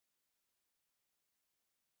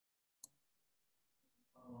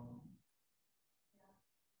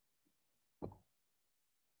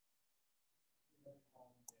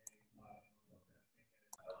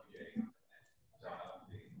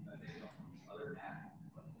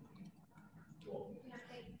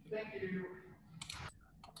I'm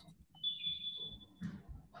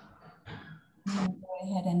going to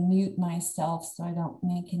go ahead and mute myself so I don't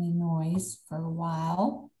make any noise for a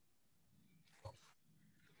while.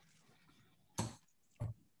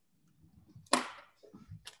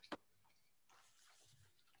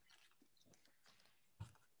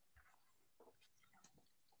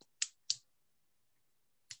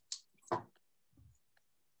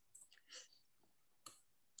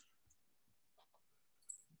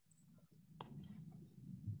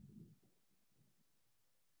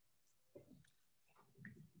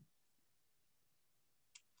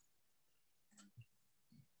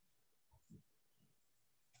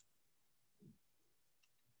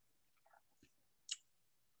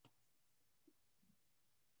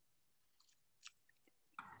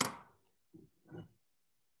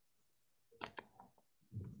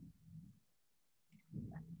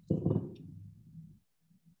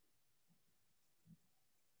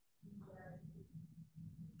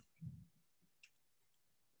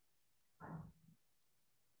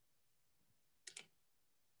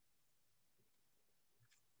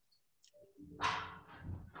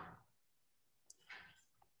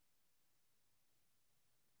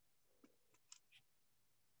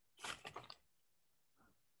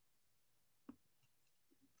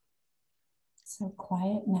 So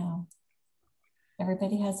quiet now.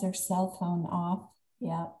 Everybody has their cell phone off.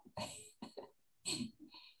 Yeah.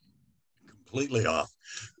 Completely off.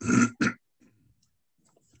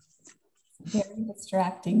 Very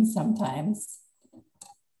distracting sometimes.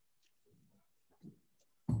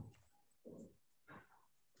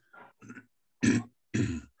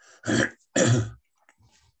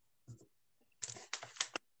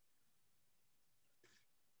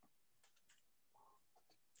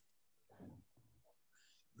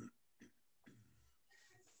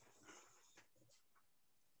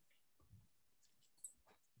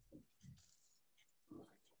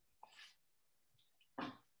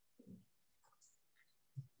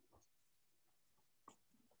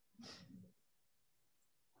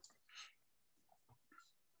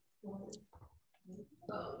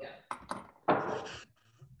 Oh, yeah.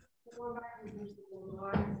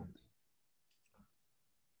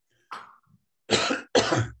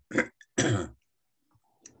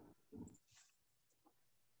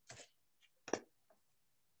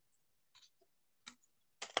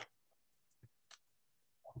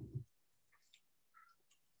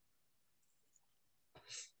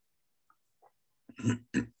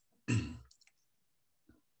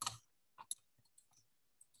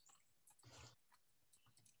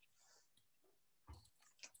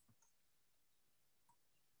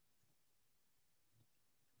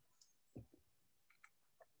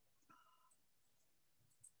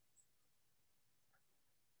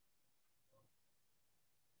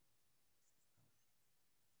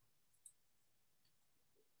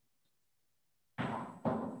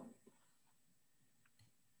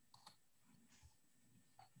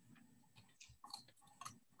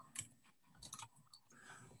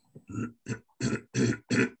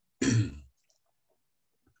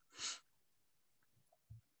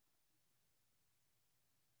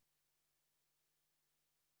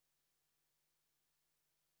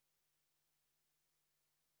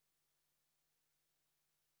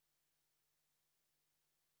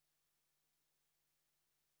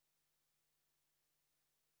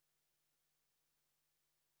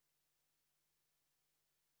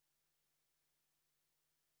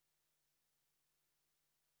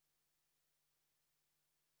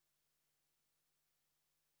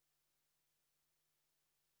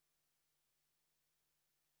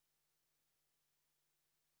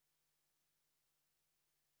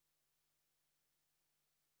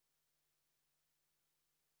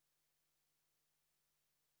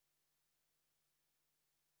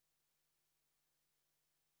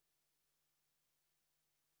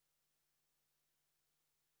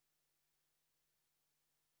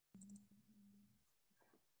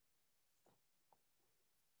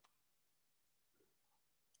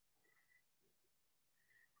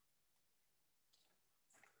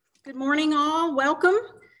 Good morning, all. Welcome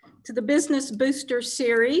to the Business Booster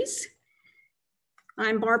Series.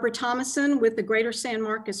 I'm Barbara Thomason with the Greater San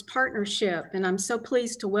Marcos Partnership, and I'm so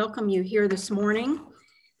pleased to welcome you here this morning.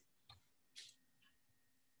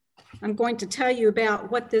 I'm going to tell you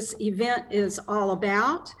about what this event is all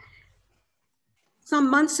about.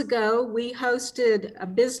 Some months ago, we hosted a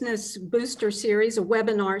Business Booster Series, a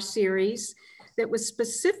webinar series that was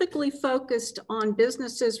specifically focused on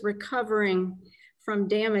businesses recovering from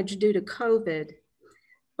damage due to COVID.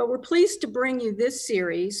 But we're pleased to bring you this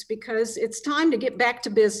series because it's time to get back to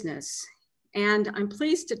business. And I'm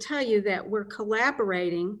pleased to tell you that we're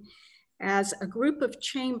collaborating as a group of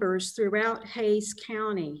chambers throughout Hays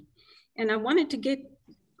County. And I wanted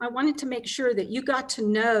to make sure that you got to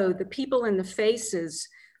know the people and the faces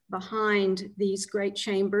behind these great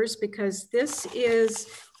chambers, because this is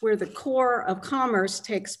where the core of commerce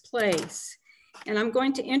takes place. And I'm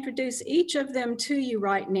going to introduce each of them to you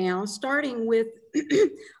right now, starting with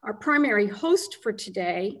our primary host for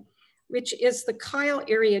today, which is the Kyle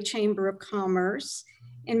Area Chamber of Commerce,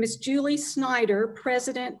 and Ms. Julie Snyder,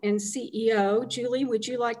 President and CEO. Julie, would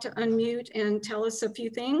you like to unmute and tell us a few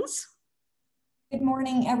things? Good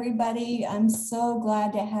morning, everybody. I'm so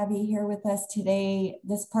glad to have you here with us today.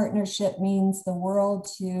 This partnership means the world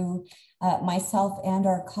to myself and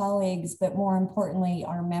our colleagues, but more importantly,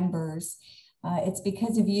 our members. It's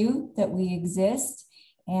because of you that we exist,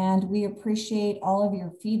 and we appreciate all of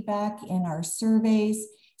your feedback in our surveys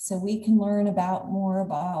so we can learn more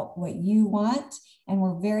about what you want, and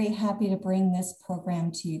we're very happy to bring this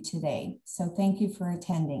program to you today. So thank you for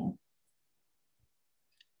attending.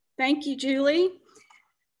 Thank you, Julie.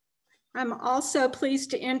 I'm also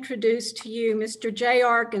pleased to introduce to you Mr.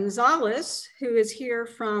 J.R. Gonzalez, who is here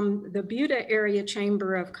from the Buda Area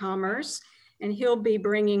Chamber of Commerce, and he'll be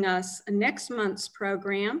bringing us next month's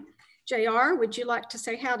program. J.R., would you like to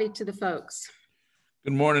say howdy to the folks?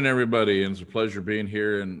 Good morning, everybody. And it's a pleasure being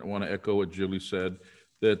here. And I want to echo what Julie said,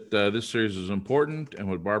 that this series is important. And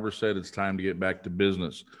what Barbara said, it's time to get back to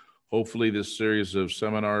business. Hopefully this series of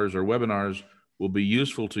seminars or webinars will be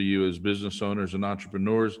useful to you as business owners and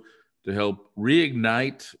entrepreneurs to help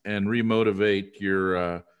reignite and remotivate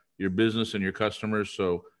your business and your customers.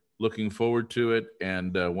 So looking forward to it.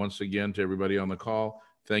 And once again, to everybody on the call,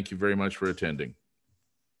 thank you very much for attending.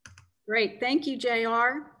 Great. Thank you,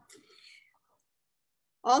 JR.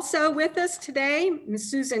 Also with us today,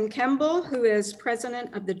 Ms. Susan Kemble, who is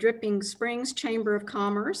president of the Dripping Springs Chamber of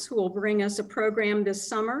Commerce, who will bring us a program this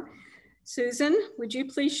summer. Susan, would you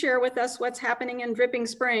please share with us what's happening in Dripping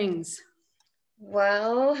Springs?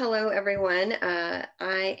 Well, hello, everyone.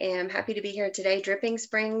 I am happy to be here today. Dripping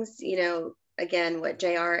Springs, again, what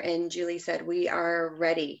JR and Julie said, we are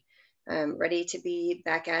ready to be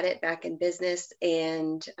back at it, back in business,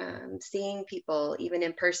 and seeing people even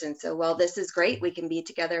in person. So while this is great, we can be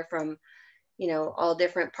together from, all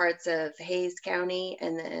different parts of Hays County,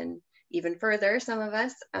 and then even further, some of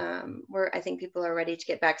us, I think people are ready to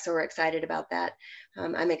get back. So we're excited about that.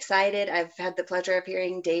 I'm excited. I've had the pleasure of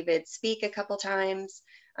hearing David speak a couple times.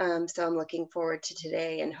 So I'm looking forward to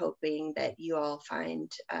today and hoping that you all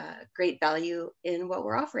find great value in what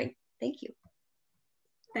we're offering. Thank you.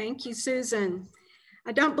 Thank you, Susan.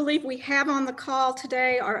 I don't believe we have on the call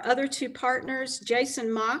today our other two partners,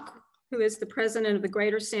 Jason Mock, who is the president of the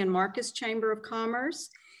Greater San Marcos Chamber of Commerce,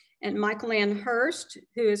 and Michael Ann Hurst,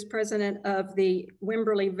 who is president of the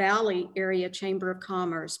Wimberley Valley Area Chamber of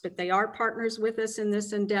Commerce. But they are partners with us in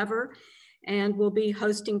this endeavor and will be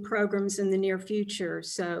hosting programs in the near future.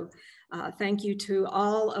 So thank you to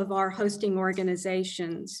all of our hosting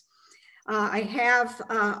organizations.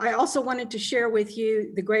 I also wanted to share with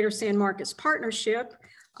you the Greater San Marcos Partnership.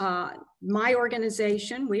 My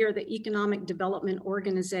organization, we are the Economic Development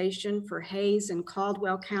Organization for Hays and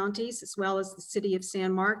Caldwell counties, as well as the city of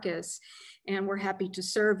San Marcos. And we're happy to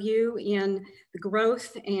serve you in the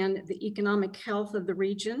growth and the economic health of the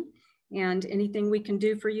region. And anything we can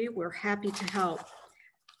do for you, we're happy to help.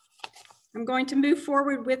 I'm going to move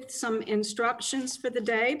forward with some instructions for the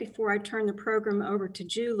day before I turn the program over to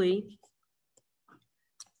Julie.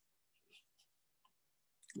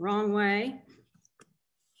 Wrong way.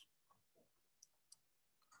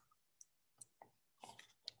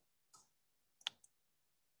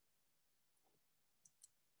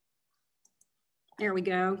 There we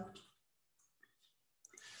go.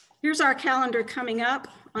 Here's our calendar coming up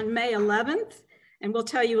on May 11th, and we'll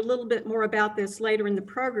tell you a little bit more about this later in the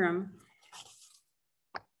program.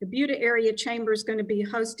 The Buda Area Chamber is going to be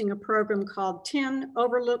hosting a program called 10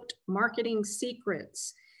 Overlooked Marketing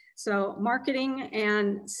Secrets. So marketing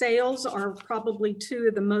and sales are probably two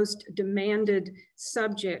of the most demanded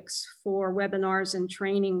subjects for webinars and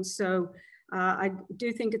training. So I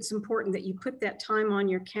do think it's important that you put that time on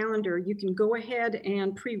your calendar. You can go ahead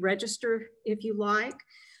and pre-register if you like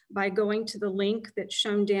by going to the link that's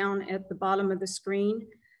shown down at the bottom of the screen,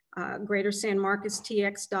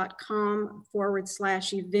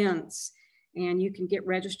 greatersanmarcostx.com/events. And you can get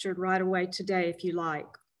registered right away today if you like.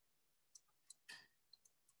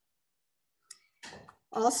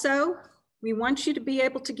 Also, We want you to be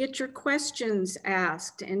able to get your questions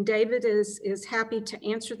asked, and David is happy to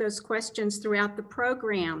answer those questions throughout the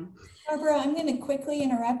program. Barbara, I'm going to quickly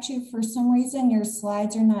interrupt you. For some reason, your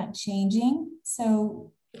slides are not changing.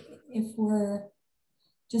 So if we're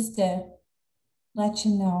just to let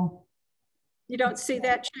you know. You don't see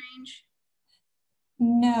that change?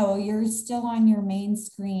 No, you're still on your main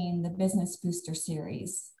screen, the Business Booster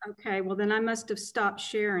series. Okay, well then I must have stopped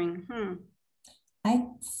sharing. I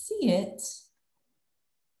see it.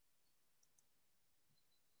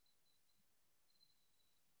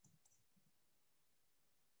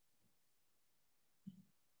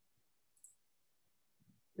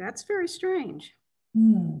 That's very strange.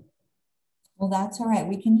 Well, that's all right.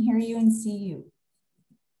 We can hear you and see you.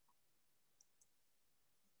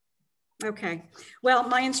 Okay. Well,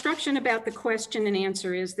 my instruction about the question and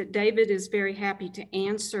answer is that David is very happy to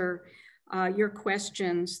answer your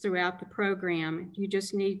questions throughout the program. You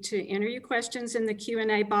just need to enter your questions in the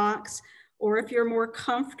Q&A box, or if you're more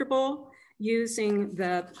comfortable using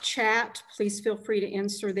the chat, please feel free to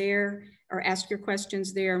answer there or ask your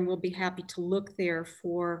questions there, and we'll be happy to look there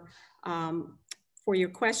for your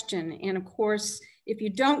question. And of course, if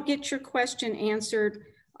you don't get your question answered,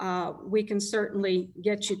 we can certainly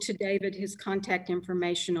get you to David. His contact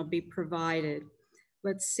information will be provided.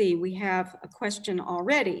 Let's see, we have a question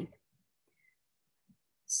already.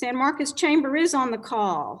 San Marcos Chamber is on the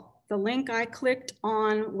call. The link I clicked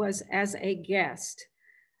on was as a guest.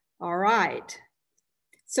 All right.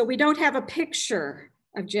 So we don't have a picture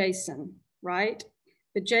of Jason, right?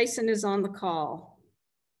 But Jason is on the call.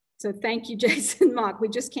 So thank you, Jason Mock. We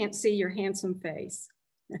just can't see your handsome face.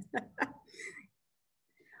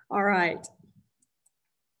 All right.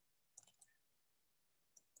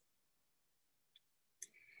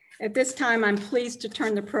 At this time, I'm pleased to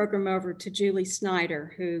turn the program over to Julie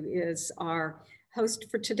Snyder, who is our host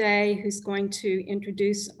for today, who's going to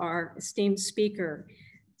introduce our esteemed speaker.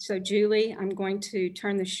 So Julie, I'm going to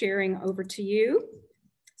turn the sharing over to you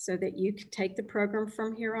so that you can take the program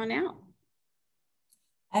from here on out.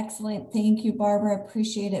 Excellent. Thank you, Barbara.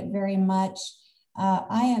 Appreciate it very much.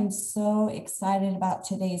 I am so excited about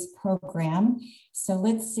today's program. So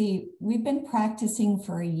let's see, we've been practicing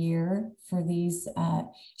for a year for these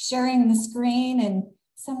sharing the screen, and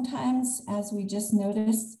sometimes, as we just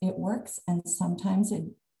noticed, it works and sometimes it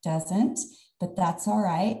doesn't, but that's all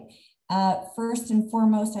right. First and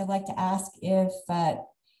foremost, I'd like to ask if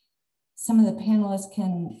some of the panelists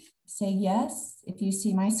can say yes, if you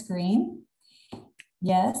see my screen.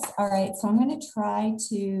 Yes, all right, so I'm going to try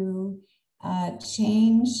to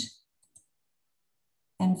change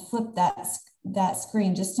and flip that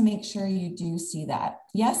screen just to make sure you do see that.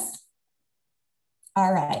 Yes?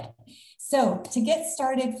 All right. So to get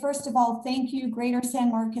started, first of all, thank you, Greater San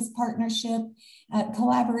Marcos Partnership,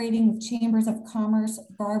 collaborating with Chambers of Commerce.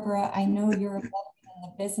 Barbara, I know you're in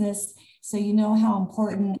the business, so you know how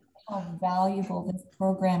important, how valuable this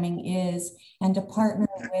programming is, and to partner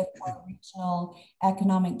with our regional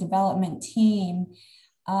economic development team.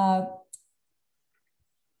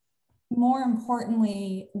 More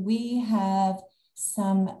importantly, we have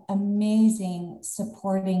some amazing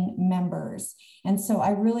supporting members. And so I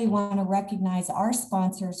really want to recognize our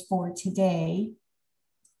sponsors for today.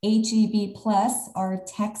 HEB Plus, our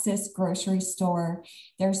Texas grocery store.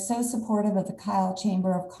 They're so supportive of the Kyle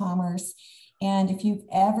Chamber of Commerce. And if you've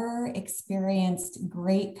ever experienced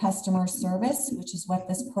great customer service, which is what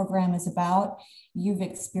this program is about, you've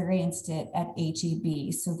experienced it at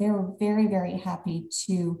HEB. So they're very, very happy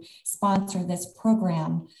to sponsor this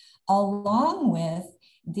program, along with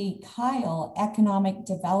the Kyle Economic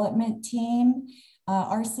Development Team.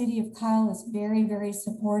 Our city of Kyle is very, very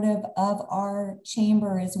supportive of our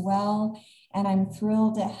chamber as well. And I'm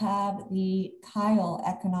thrilled to have the Kyle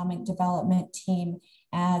Economic Development Team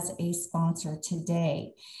as a sponsor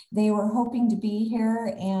today. They were hoping to be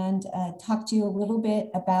here and talk to you a little bit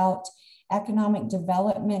about Economic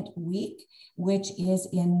Development Week, which is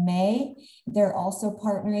in May. They're also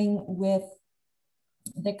partnering with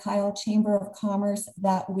the Kyle Chamber of Commerce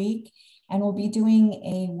that week, and we'll be doing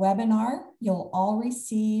a webinar. You'll all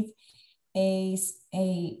receive a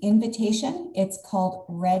invitation. It's called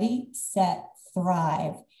Ready, Set,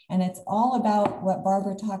 Thrive. And it's all about what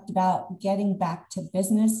Barbara talked about, getting back to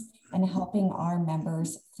business and helping our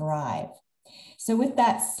members thrive. So with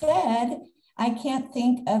that said, I can't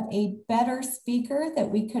think of a better speaker that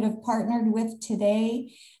we could have partnered with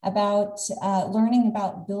today about learning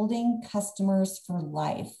about building customers for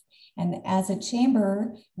life. And as a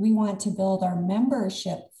chamber, we want to build our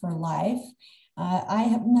membership for life. I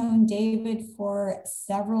have known David for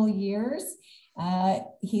several years,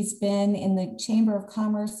 He's been in the Chamber of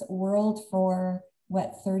Commerce world for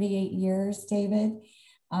what, 38 years, David?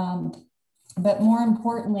 But more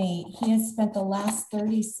importantly, he has spent the last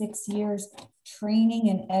 36 years training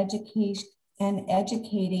and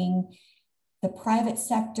educating the private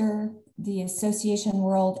sector, the association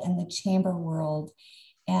world, and the chamber world.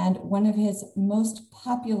 And one of his most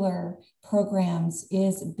popular programs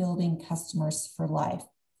is Building Customers for Life.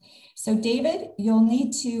 So David, you'll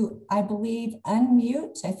need to, I believe,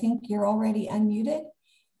 unmute. I think you're already unmuted.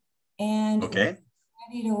 And Okay.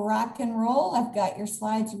 Ready to rock and roll. I've got your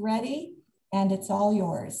slides ready and it's all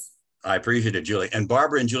yours. I appreciate it, Julie. And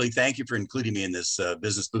Barbara and Julie, thank you for including me in this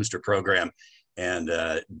Business Booster program. And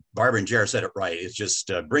Barbara and Jared said it right. It's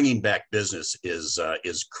just bringing back business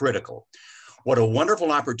is critical. What a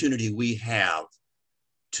wonderful opportunity we have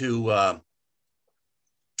to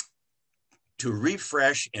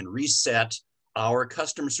refresh and reset our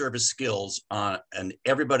customer service skills and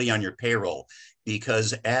everybody on your payroll.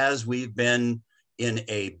 Because as we've been in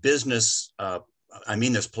a business, I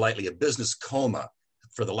mean this politely, a business coma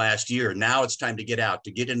for the last year, now it's time to get out,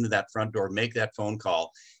 to get into that front door, make that phone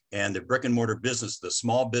call. And the brick and mortar business, the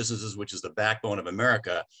small businesses, which is the backbone of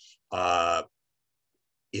America,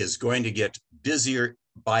 is going to get busier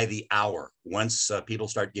by the hour once people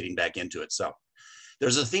start getting back into it. So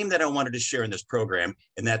there's a theme that I wanted to share in this program,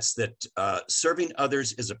 and that's that serving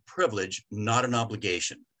others is a privilege, not an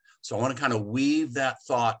obligation. So I want to kind of weave that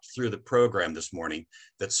thought through the program this morning,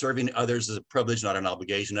 that serving others is a privilege, not an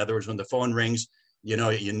obligation. In other words, when the phone rings, you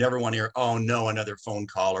know, you never want to hear, oh no, another phone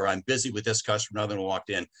call, or I'm busy with this customer, another one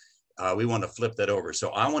walked in. We want to flip that over.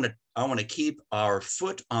 So I want to keep our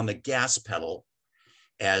foot on the gas pedal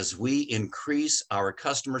as we increase our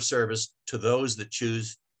customer service to those that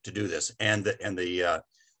choose to do this. And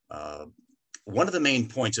one of the main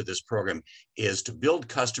points of this program is to build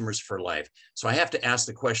customers for life. So I have to ask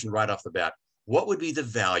the question right off the bat: what would be the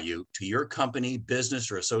value to your company,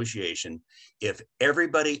 business, or association if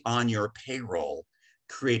everybody on your payroll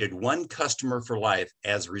created one customer for life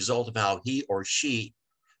as a result of how he or she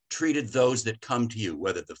treated those that come to you,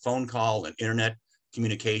 whether the phone call and internet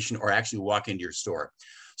communication or actually walk into your store?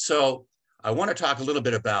 So I want to talk a little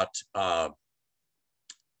bit about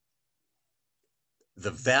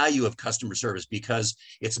the value of customer service, because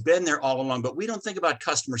it's been there all along, but we don't think about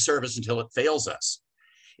customer service until it fails us.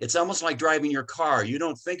 It's almost like driving your car. You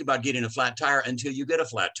don't think about getting a flat tire until you get a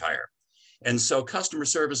flat tire. And so customer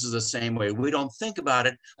service is the same way. We don't think about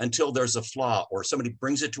it until there's a flaw, or somebody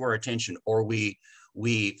brings it to our attention, or we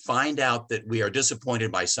find out that we are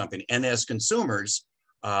disappointed by something. And as consumers,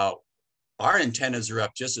 our antennas are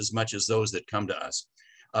up just as much as those that come to us.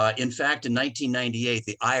 In fact, in 1998,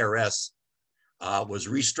 the IRS was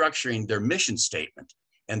restructuring their mission statement.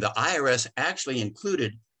 And the IRS actually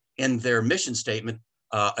included in their mission statement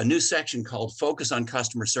a new section called Focus on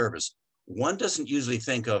Customer Service. One doesn't usually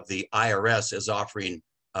think of the IRS as offering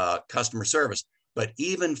customer service, but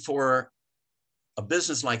even for a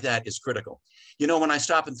business like that is critical. You know, when I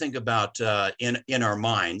stop and think about in our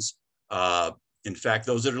minds, in fact,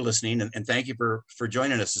 those that are listening, and thank you for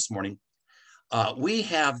joining us this morning, we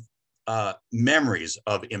have memories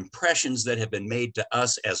of impressions that have been made to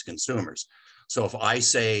us as consumers. So if I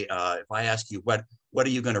say, if I ask you, what are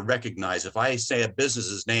you going to recognize? If I say a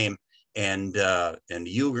business's name and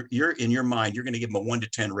you're in your mind, you're going to give them a 1 to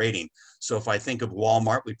 10 rating. So if I think of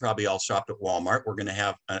Walmart, we probably all shopped at Walmart. We're going to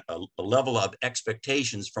have a level of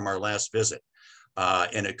expectations from our last visit.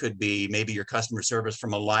 And it could be maybe your customer service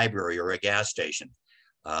from a library or a gas station.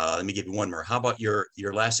 Let me give you one more. How about your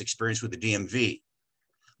last experience with the DMV?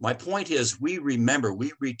 My point is, we remember,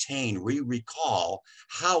 we retain, we recall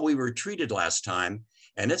how we were treated last time.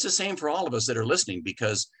 And it's the same for all of us that are listening,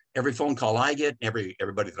 because every phone call I get, everybody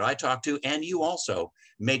that I talk to, and you also,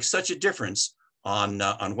 make such a difference on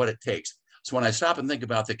what it takes. So when I stop and think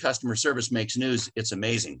about the customer service makes news, it's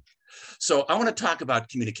amazing. So I want to talk about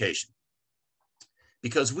communication,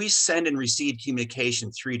 because we send and receive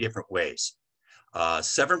communication 3 different ways.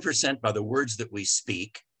 7% by the words that we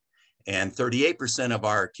speak, and 38% of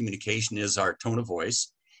our communication is our tone of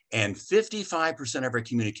voice, and 55% of our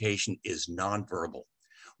communication is nonverbal.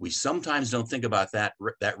 We sometimes don't think about that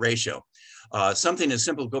ratio. Something as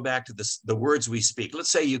simple, go back to the words we speak. Let's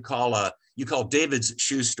say you call David's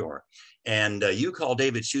shoe store, and you call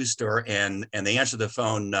David's shoe store, and they answer the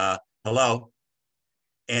phone, hello,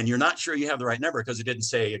 and you're not sure you have the right number because it didn't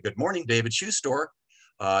say good morning, David's shoe store.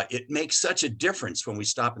 It makes such a difference when we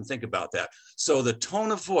stop and think about that. So the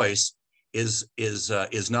tone of voice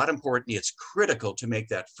is not important. It's critical to make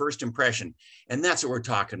that first impression. And that's what we're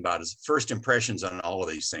talking about, is first impressions on all of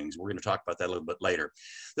these things. We're going to talk about that a little bit later.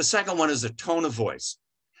 The second one is the tone of voice.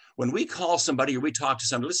 When we call somebody or we talk to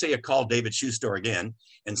somebody, let's say you call David Shoe Store again,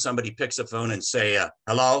 and somebody picks up the phone and say,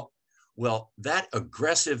 hello. Well, that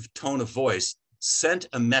aggressive tone of voice sent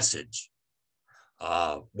a message.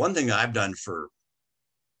 One thing I've done for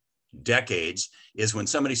decades is when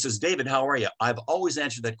somebody says, David, how are you? I've always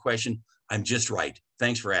answered that question, I'm just right.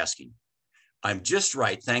 Thanks for asking. I'm just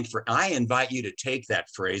right. I invite you to take that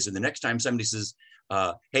phrase. And the next time somebody says,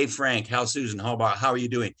 hey, Frank, how's Susan? How are you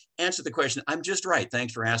doing? Answer the question, I'm just right.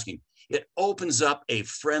 Thanks for asking. It opens up a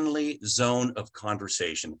friendly zone of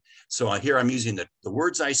conversation. So here I'm using the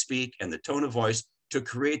words I speak and the tone of voice to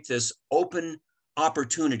create this open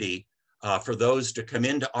opportunity for those to come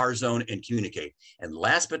into our zone and communicate. And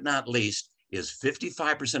last but not least is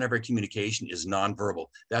 55% of our communication is nonverbal.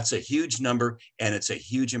 That's a huge number, and it's a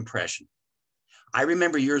huge impression. I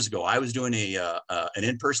remember years ago, I was doing an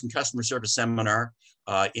in-person customer service seminar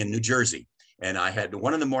in New Jersey. And I had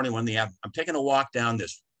 1 in the morning, 1 in the afternoon. I'm taking a walk down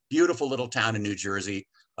this beautiful little town in New Jersey,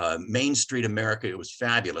 Main Street, America. It was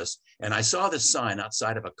fabulous. And I saw this sign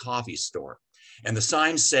outside of a coffee store. And the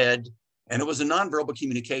sign said, and it was a nonverbal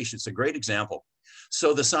communication. It's a great example.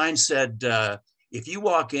 So the sign said, if you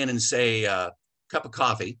walk in and say cup of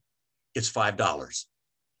coffee, it's $5.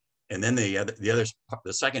 And then the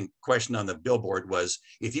second question on the billboard was,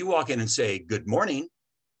 if you walk in and say, good morning,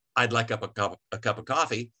 I'd like a cup of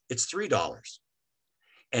coffee, it's $3.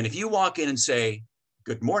 And if you walk in and say,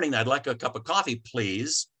 good morning, I'd like a cup of coffee,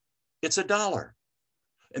 please, it's $1.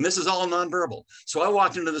 And this is all nonverbal. So I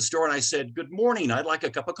walked into the store and I said, good morning, I'd like a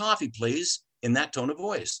cup of coffee, please, in that tone of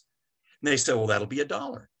voice. And they said, well, that'll be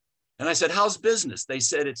 $1. And I said, how's business? They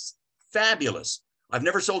said, it's fabulous. I've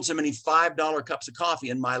never sold so many $5 cups of coffee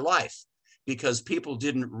in my life, because people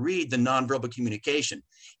didn't read the nonverbal communication.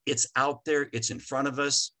 It's out there, it's in front of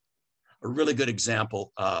us. A really good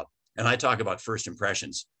example, and I talk about first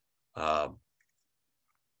impressions.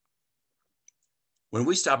 When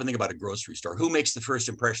we stop and think about a grocery store, who makes the first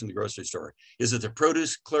impression in the grocery store? Is it the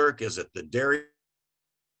produce clerk? Is it the dairy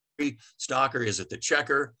stocker? Is it the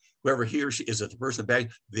checker? Whoever he or she, is it the person in the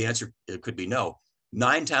bag? The answer, it could be no.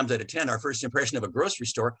 9 times out of 10, our first impression of a grocery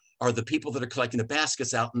store are the people that are collecting the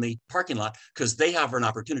baskets out in the parking lot, because they have an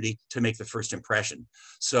opportunity to make the first impression.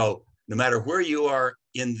 So no matter where you are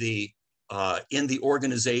in the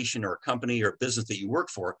organization or company or business that you work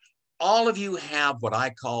for, all of you have what I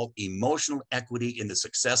call emotional equity in the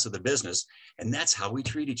success of the business. And that's how we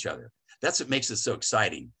treat each other. That's what makes it so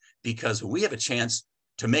exciting, because we have a chance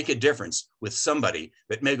to make a difference with somebody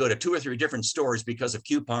that may go to 2 or 3 different stores because of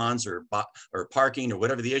coupons or parking or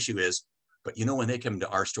whatever the issue is. But you know, when they come to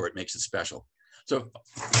our store, it makes it special. So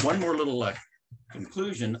one more little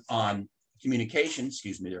conclusion on communication,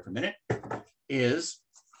 excuse me there for a minute, is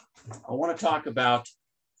I want to talk about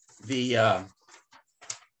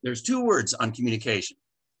there's 2 words on communication,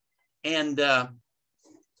 and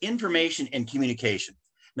information and communication.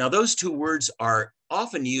 Now, those 2 words are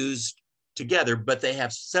often used together, but they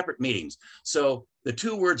have separate meanings. So the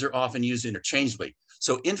 2 words are often used interchangeably.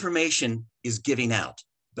 So information is giving out,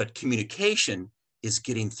 but communication is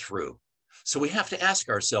getting through. So we have to ask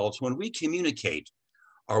ourselves, when we communicate,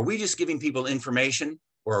 are we just giving people information,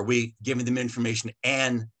 or are we giving them information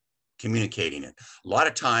and communicating it? A lot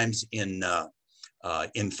of times in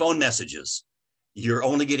phone messages, you're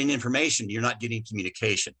only getting information, you're not getting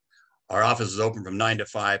communication. Our office is open from 9 to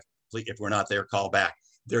 5. If we're not there, call back.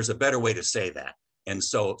 There's a better way to say that. And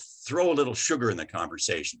so throw a little sugar in the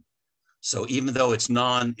conversation. So even though it's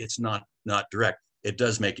not direct, it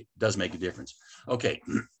does make a difference. Okay,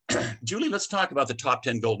 Julie, let's talk about the top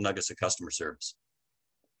 10 gold nuggets of customer service.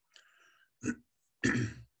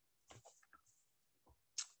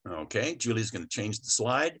 Okay, Julie's going to change the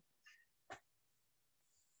slide.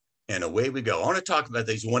 And away we go. I want to talk about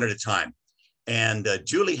these one at a time. And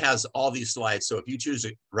Julie has all these slides. So if you choose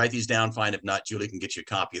to write these down, fine. If not, Julie can get you a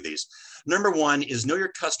copy of these. Number 1 is know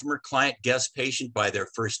your customer, client, guest, patient by their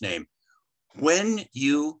first name. When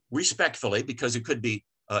you respectfully, because it could be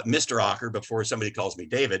Mr. Aaker before somebody calls me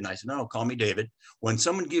David, and I said, no, call me David. When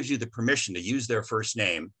someone gives you the permission to use their first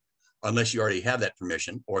name, unless you already have that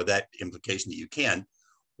permission or that implication that you can,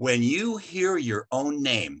 when you hear your own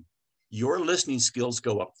name, your listening skills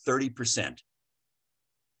go up 30%.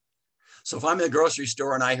 So if I'm in the grocery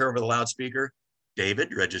store and I hear over the loudspeaker,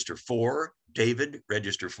 David, register 4, David,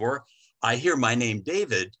 register 4, I hear my name,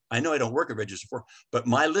 David. I know I don't work at register 4, but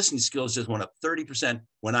my listening skills just went up 30%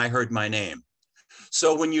 when I heard my name.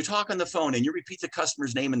 So when you talk on the phone and you repeat the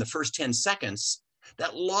customer's name in the first 10 seconds,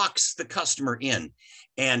 That locks the customer in.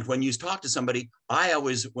 And when you talk to somebody, I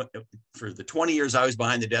always, for the 20 years I was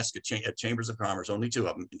behind the desk at Chambers of Commerce, only 2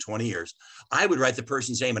 of them in 20 years, I would write the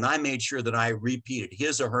person's name, and I made sure that I repeated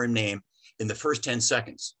his or her name in the first 10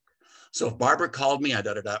 seconds. So if Barbara called me,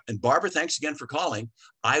 and Barbara, thanks again for calling,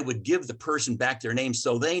 I would give the person back their name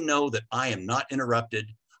so they know that I am not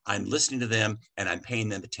interrupted, I'm listening to them, and I'm paying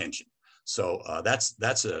them attention. So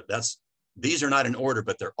these are not in order,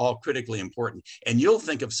 but they're all critically important. And you'll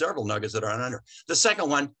think of several nuggets that are on under. The second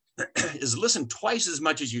one is listen twice as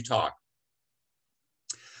much as you talk.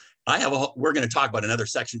 We're going to talk about another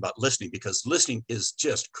section about listening, because listening is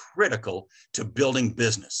just critical to building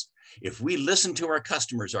business. If we listen to our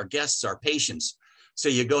customers, our guests, our patients, say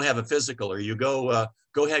you go have a physical, or you go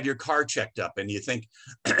have your car checked up, and you think,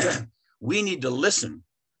 we need to listen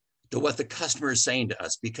to what the customer is saying to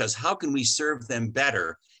us, because how can we serve them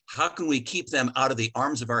better? How can we keep them out of the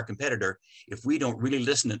arms of our competitor if we don't really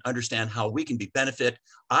listen and understand how we can be benefit?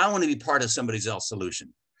 I want to be part of somebody else's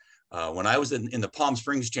solution. When I was in the Palm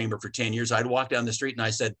Springs Chamber for 10 years, I'd walk down the street and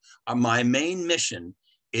I said, my main mission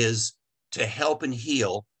is to help and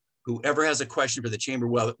heal whoever has a question for the chamber,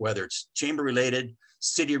 whether it's chamber related,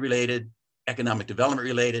 city related, economic development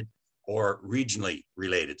related, or regionally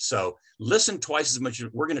related. So listen twice as much.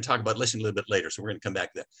 We're going to talk about listening a little bit later, so we're going to come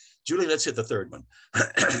back to that. Julie, let's hit the third one.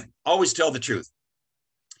 Always tell the truth.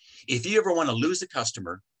 If you ever want to lose a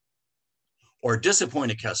customer or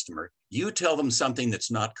disappoint a customer, you tell them something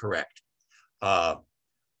that's not correct.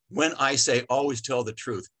 When I say always tell the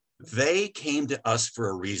truth, they came to us for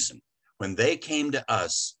a reason. When they came to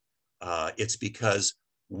us, it's because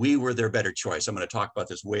we were their better choice. I'm going to talk about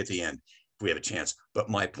this way at the end if we have a chance. But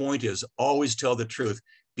my point is always tell the truth,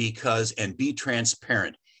 and be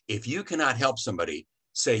transparent. If you cannot help somebody,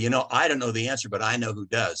 say, I don't know the answer, but I know who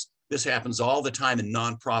does. This happens all the time in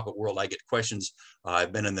nonprofit world. I get questions.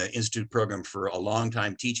 I've been in the Institute program for a long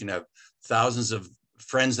time teaching. I have thousands of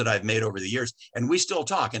friends that I've made over the years, and we still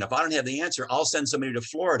talk. And if I don't have the answer, I'll send somebody to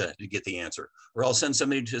Florida to get the answer, or I'll send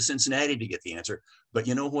somebody to Cincinnati to get the answer. But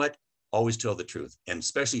you know what? Always tell the truth. And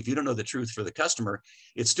especially if you don't know the truth for the customer,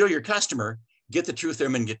 it's still your customer. Get the truth there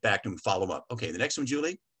and get back to them, follow them up. Okay, the next one,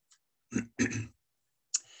 Julie.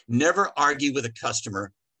 Never argue with a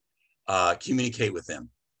customer, communicate with them.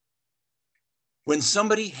 When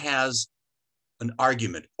somebody has an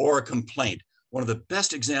argument or a complaint, one of the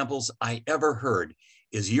best examples I ever heard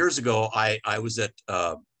is years ago, I was at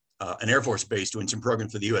an Air Force base doing some program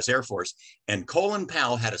for the US Air Force, and Colin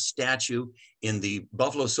Powell had a statue in the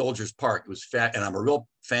Buffalo Soldiers Park. It was fat, and I'm a real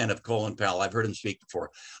fan of Colin Powell. I've heard him speak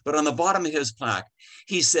before. But on the bottom of his plaque,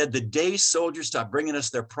 he said, the day soldiers stop bringing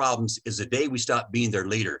us their problems is the day we stop being their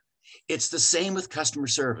leader. It's the same with customer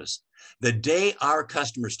service. The day our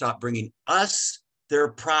customers stop bringing us their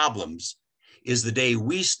problems is the day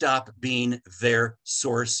we stop being their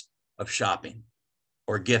source of shopping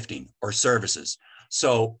or gifting or services.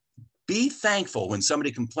 So be thankful when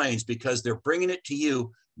somebody complains, because they're bringing it to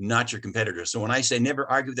you, not your competitor. So when I say never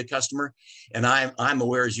argue with the customer, and I'm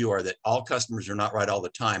aware as you are that all customers are not right all the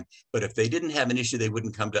time, but if they didn't have an issue, they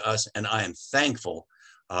wouldn't come to us. And I am thankful.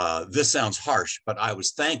 This sounds harsh, but I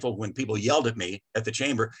was thankful when people yelled at me at the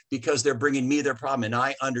chamber, because they're bringing me their problem. And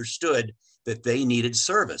I understood that they needed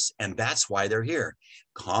service, and that's why they're here.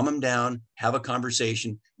 Calm them down, have a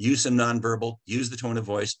conversation, use some nonverbal, use the tone of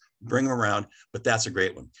voice, bring them around, but that's a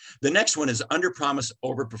great one. The next one is under promise,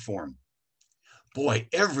 over perform. Boy,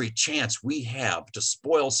 every chance we have to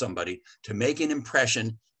spoil somebody, to make an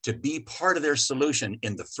impression, to be part of their solution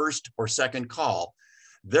in the first or second call,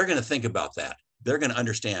 they're going to think about that. They're going to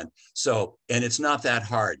understand. So, and it's not that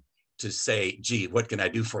hard to say, gee, what can I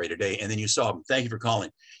do for you today? And then you saw them, thank you for calling.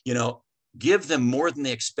 Give them more than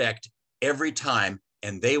they expect every time,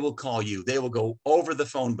 and they will call you. They will go over the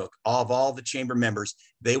phone book of all the chamber members.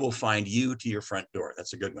 They will find you to your front door.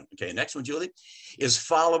 That's a good one. Okay, next one, Julie, is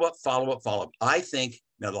follow up, follow up, follow up. I think,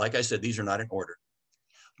 now, like I said, these are not in order,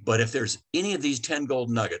 but if there's any of these 10 gold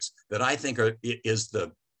nuggets that I think is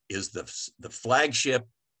the flagship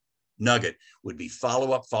nugget, would be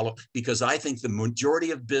follow up, because I think the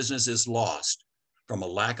majority of business is lost from a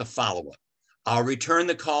lack of follow up. I'll return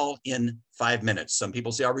the call in 5 minutes. Some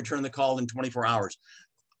people say I'll return the call in 24 hours.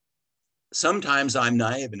 Sometimes I'm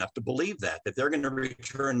naive enough to believe that they're going to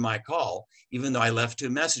return my call, even though I left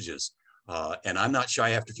 2 messages. And I'm not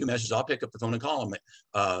shy. After a few messages, I'll pick up the phone and call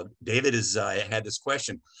them. David had this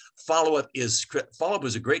question. Follow-up is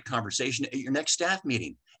a great conversation at your next staff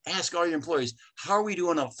meeting. Ask all your employees, how are we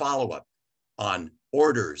doing on follow-up, on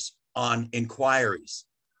orders, on inquiries,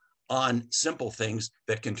 on simple things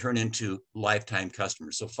that can turn into lifetime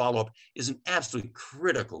customers. So follow-up is an absolutely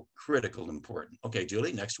critical important. Okay,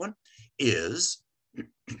 Julie, next one is,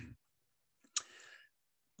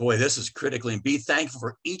 boy, this is critically, and be thankful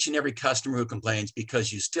for each and every customer who complains,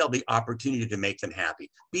 because you still have the opportunity to make them happy.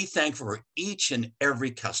 Be thankful for each and every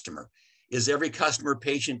customer. Is every customer,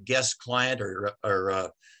 patient, guest, client,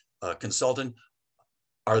 or consultant,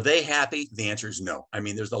 are they happy? The answer is no. I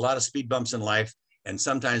mean, there's a lot of speed bumps in life, and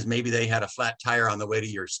sometimes maybe they had a flat tire on the way to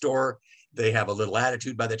your store. They have a little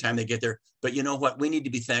attitude by the time they get there. But you know what? We need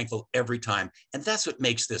to be thankful every time. And that's what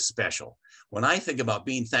makes this special. When I think about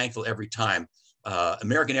being thankful every time,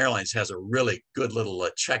 American Airlines has a really good little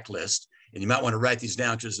checklist, and you might want to write these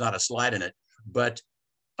down because there's not a slide in it. But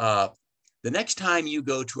the next time you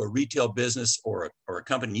go to a retail business or a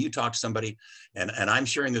company, you talk to somebody, and I'm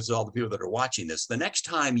sharing this with all the people that are watching this, the next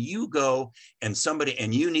time you go and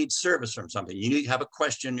you need service from something, you have a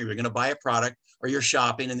question, you're going to buy a product, or you're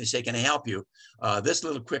shopping and they say, can I help you? This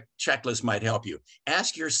little quick checklist might help you.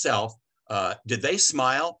 Ask yourself, did they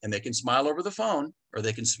smile? And they can smile over the phone, or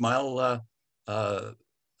they can smile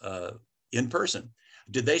in person.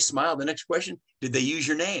 Did they smile? The next question, did they use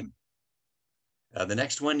your name? The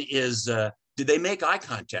next one is, did they make eye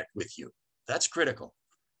contact with you? That's critical.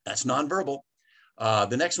 That's nonverbal.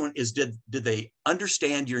 The next one is, did they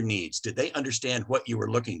understand your needs? Did they understand what you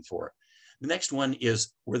were looking for? The next one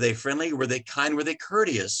is, were they friendly? Were they kind? Were they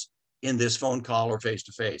courteous in this phone call or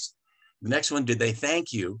face-to-face? The next one, did they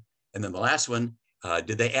thank you? And then the last one,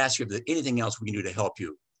 did they ask you if there's anything else we can do to help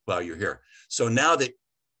you while you're here? So now that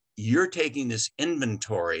you're taking this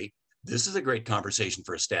inventory, this is a great conversation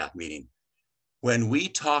for a staff meeting. When we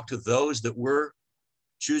talk to those that we're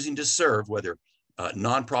choosing to serve, whether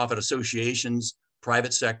nonprofit associations,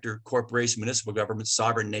 private sector, corporations, municipal governments,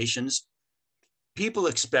 sovereign nations, people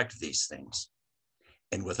expect these things.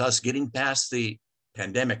 And with us getting past the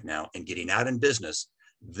pandemic now and getting out in business,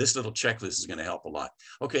 this little checklist is going to help a lot.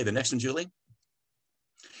 Okay, the next one, Julie,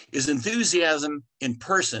 is enthusiasm in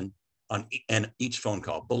person on each phone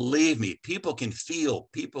call. Believe me, people can feel,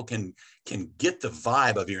 people can get the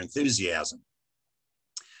vibe of your enthusiasm.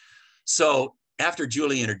 So after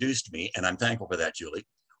Julie introduced me, and I'm thankful for that, Julie,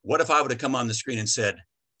 what if I would have come on the screen and said,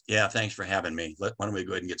 yeah, thanks for having me. Why don't we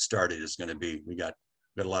go ahead and get started? It's going to be, we got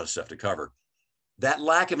a lot of stuff to cover. That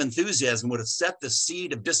lack of enthusiasm would have set the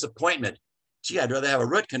seed of disappointment. Gee, I'd rather have a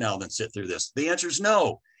root canal than sit through this. The answer is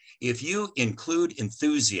no. If you include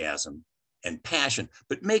enthusiasm and passion,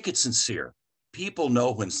 but make it sincere. People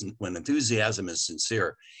know when enthusiasm is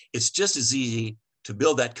sincere. It's just as easy to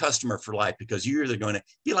build that customer for life, because you're either going to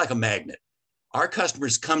be like a magnet. Our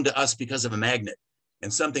customers come to us because of a magnet,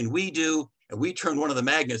 and something we do, and we turn one of the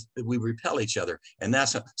magnets, that we repel each other. And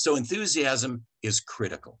that's so enthusiasm is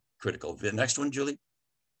critical. The next one, Julie.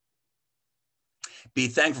 Be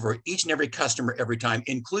thankful for each and every customer every time,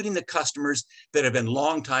 including the customers that have been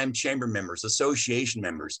longtime chamber members, association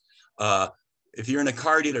members. If you're in a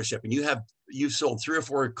car dealership and you've sold 3 or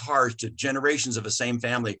 4 cars to generations of the same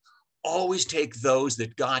family, always take those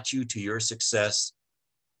that got you to your success.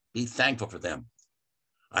 Be thankful for them.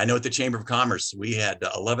 I know at the Chamber of Commerce, we had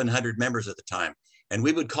 1,100 members at the time, and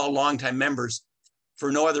we would call longtime members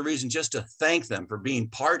for no other reason, just to thank them for being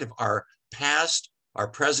part of our past, our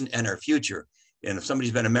present, and our future. And if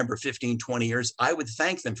somebody's been a member 15, 20 years, I would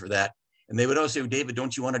thank them for that. And they would always say, David,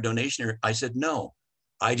 don't you want a donation? I said, no,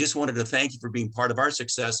 I just wanted to thank you for being part of our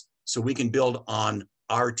success so we can build on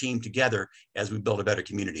our team together as we build a better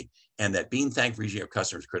community. And that being thankful for your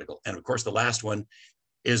customers is critical. And of course, the last one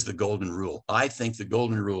is the golden rule. I think the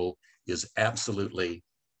golden rule is absolutely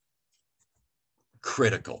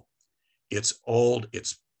critical. It's old,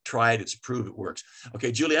 it's tried, it's proved, it works.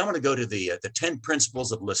 Okay, Julie, I want to go to the 10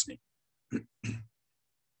 principles of listening.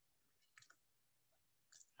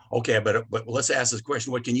 Okay, but let's ask this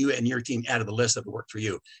question. What can you and your team add to the list that will work for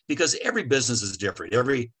you? Because every business is different.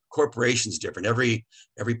 Every corporation is different. Every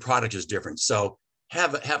product is different. So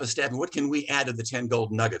have a staff. What can we add to the 10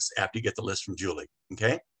 golden nuggets after you get the list from Julie?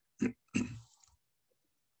 Okay.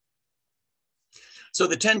 So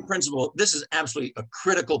the 10 principle, this is absolutely a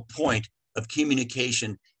critical point of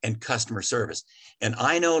communication and customer service. And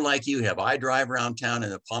I know, like you have, I drive around town in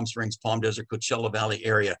the Palm Springs, Palm Desert, Coachella Valley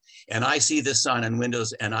area, and I see this sign on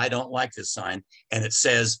windows, and I don't like this sign, and it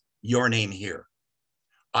says your name here.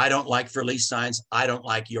 I don't like for lease signs. I don't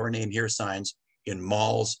like your name here signs in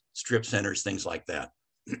malls, strip centers, things like that.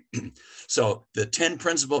 So the 10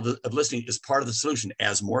 principles of listening is part of the solution.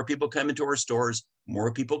 As more people come into our stores,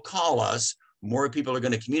 more people call us, more people are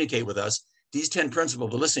going to communicate with us. These 10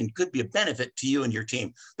 principles of listening could be a benefit to you and your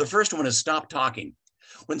team. The first one is stop talking.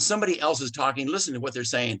 When somebody else is talking, listen to what they're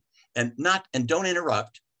saying. and don't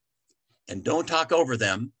interrupt, and don't talk over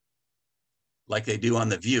them like they do on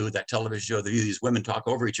The View, that television show, The View. These women talk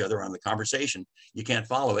over each other on the conversation. You can't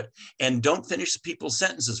follow it. And don't finish people's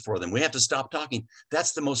sentences for them. We have to stop talking.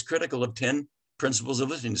 That's the most critical of 10 principles of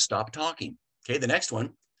listening, to stop talking. Okay, the next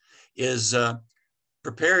one is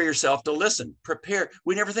prepare yourself to listen. Prepare.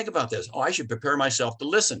 We never think about this. Oh, I should prepare myself to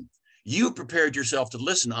listen. You prepared yourself to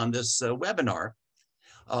listen on this webinar.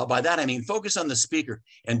 By that, I mean, focus on the speaker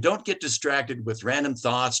and don't get distracted with random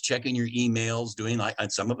thoughts, checking your emails, doing like, and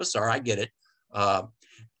some of us are, I get it.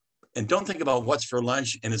 And don't think about what's for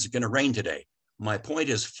lunch and is it going to rain today. My point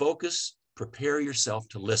is focus, prepare yourself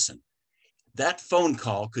to listen. That phone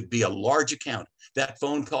call could be a large account. That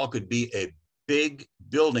phone call could be a big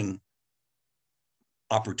building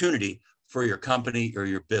opportunity for your company or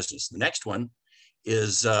your business. The next one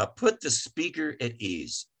is put the speaker at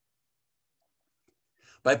ease.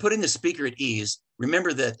 By putting the speaker at ease,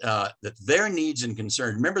 remember that, that their needs and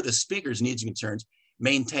concerns, remember the speaker's needs and concerns,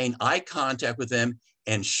 maintain eye contact with them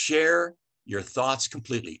and share your thoughts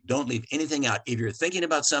completely. Don't leave anything out. If you're thinking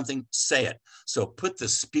about something, say it. So put the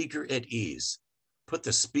speaker at ease. Put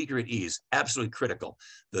the speaker at ease, absolutely critical.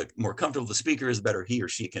 The more comfortable the speaker is, the better he or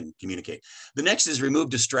she can communicate. The next is remove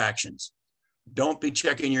distractions. Don't be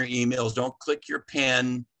checking your emails. Don't click your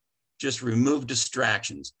pen. Just remove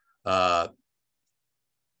distractions.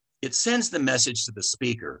 It sends the message to the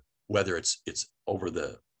speaker, whether it's over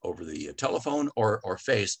the telephone or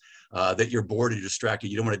face, that you're bored or distracted.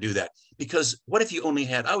 You don't want to do that. Because what if you only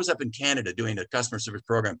had, I was up in Canada doing a customer service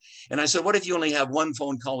program, and I said, what if you only have one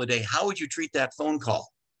phone call a day? How would you treat that phone call?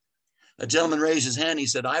 A gentleman raised his hand. He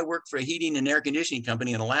said, I work for a heating and air conditioning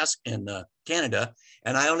company in Alaska, in Canada,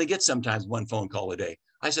 and I only get sometimes one phone call a day.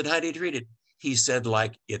 I said, how do you treat it? He said,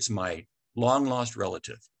 like it's my long lost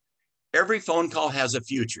relative. Every phone call has a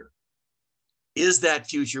future. Is that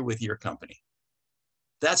future with your company?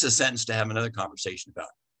 That's a sentence to have another conversation about.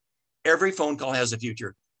 Every phone call has a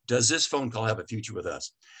future. Does this phone call have a future with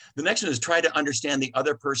us? The next one is try to understand the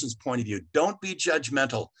other person's point of view. Don't be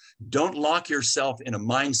judgmental. Don't lock yourself in a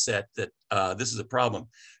mindset that this is a problem.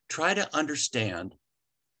 Try to understand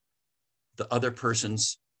the other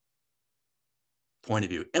person's point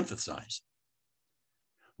of view. Emphasize.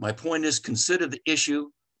 My point is consider the issue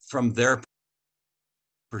from their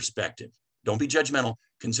perspective. Don't be judgmental.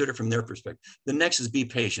 Consider from their perspective. The next is be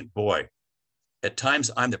patient. Boy, at times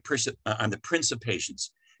I'm the prince of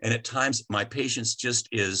patience, and at times my patience just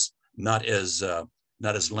is not as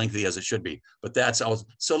lengthy as it should be. But that's all.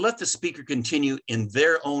 So let the speaker continue in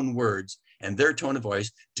their own words and their tone of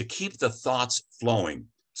voice to keep the thoughts flowing.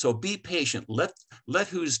 So be patient. Let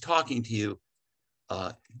who's talking to you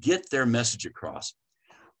get their message across.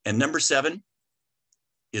 And number 7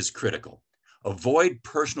 is critical. Avoid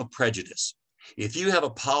personal prejudice. If you have a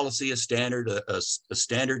policy, a standard, a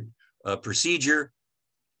standard procedure,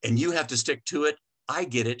 and you have to stick to it, I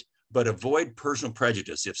get it, but avoid personal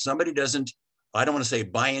prejudice. If somebody doesn't, I don't want to say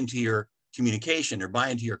buy into your communication or buy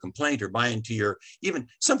into your complaint or buy into your, even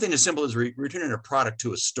something as simple as returning a product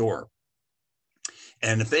to a store.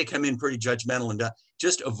 And if they come in pretty judgmental and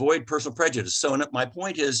just avoid personal prejudice. So my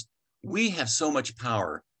point is, we have so much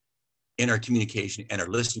power in our communication and our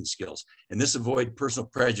listening skills. And this avoid personal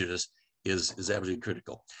prejudice is absolutely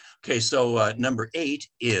critical. Okay, so number 8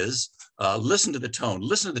 is listen to the tone.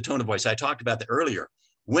 Listen to the tone of voice. I talked about that earlier.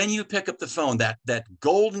 When you pick up the phone, that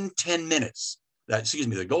golden 10 minutes,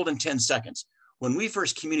 the golden 10 seconds, when we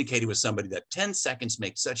first communicated with somebody, that 10 seconds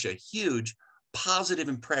makes such a huge positive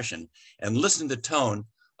impression. And listen to the tone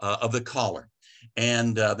of the caller.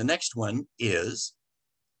 And the next one is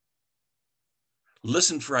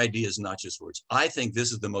listen for ideas, not just words. I think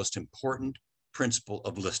this is the most important principle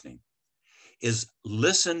of listening, is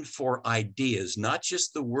listen for ideas, not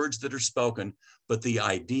just the words that are spoken, but the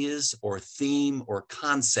ideas or theme or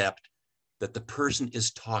concept that the person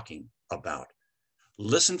is talking about.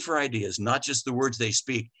 Listen for ideas, not just the words they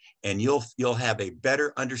speak, and you'll have a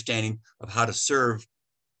better understanding of how to serve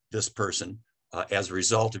this person as a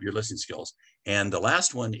result of your listening skills. And the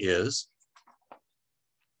last one is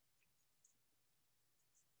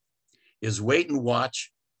wait and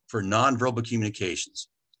watch for nonverbal communications.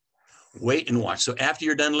 Wait and watch. So after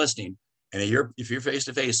you're done listening, and if you're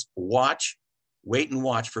face-to-face, wait and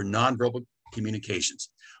watch for nonverbal communications.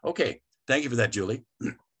 Okay, thank you for that, Julie.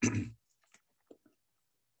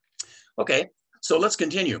 Okay, so let's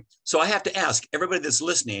continue. So I have to ask everybody that's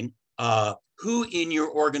listening, who in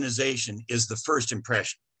your organization is the first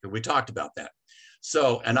impression? We talked about that.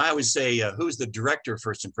 So, and I always say, who's the director of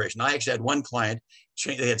first impression? I actually had one client,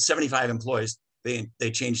 they had 75 employees.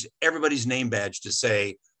 They changed everybody's name badge to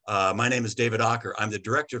say My name is David Aaker. I'm the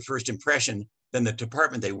director of first impression, then the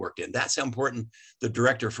department they worked in. That's how important the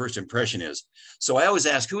director of first impression is. So I always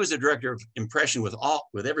ask, who is the director of impression with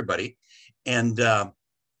everybody? And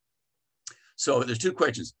so there's two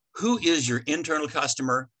questions. Who is your internal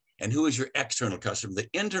customer and who is your external customer? The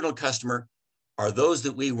internal customer are those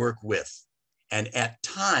that we work with. And at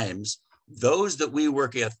times, those that we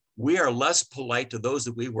work with, we are less polite to those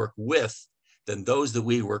that we work with than those that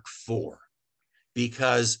we work for.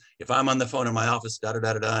 Because if I'm on the phone in my office,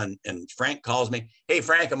 and Frank calls me, hey,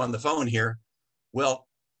 Frank, I'm on the phone here. Well,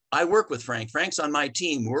 I work with Frank. Frank's on my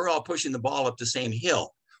team. We're all pushing the ball up the same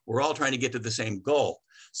hill. We're all trying to get to the same goal.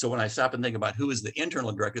 So when I stop and think about who is the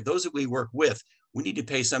internal director, those that we work with, we need to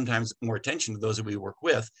pay sometimes more attention to those that we work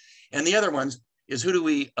with. And the other ones is who do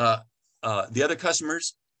we, the other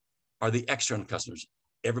customers are the external customers,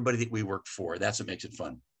 everybody that we work for. That's what makes it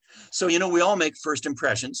fun. So, you know, we all make first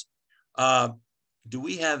impressions. Do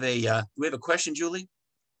we have a question, Julie?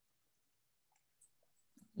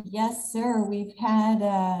 Yes, sir. We've had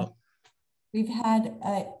a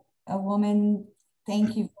woman.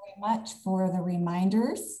 Thank you very much for the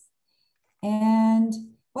reminders. And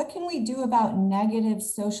what can we do about negative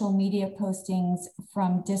social media postings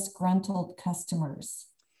from disgruntled customers?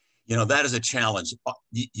 You know, that is a challenge.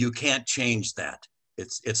 You can't change that.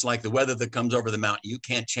 It's like the weather that comes over the mountain. You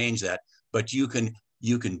can't change that, but you can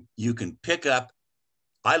pick up.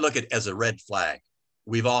 I look at it as a red flag.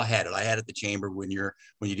 We've all had it. I had it at the chamber. When you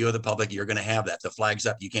deal with the public, you're going to have that. The flag's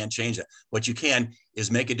up. You can't change that. What you can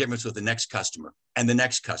is make a difference with the next customer and the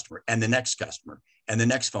next customer and the next customer and the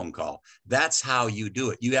next phone call. That's how you do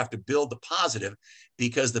it. You have to build the positive,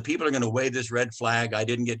 because the people are going to wave this red flag. I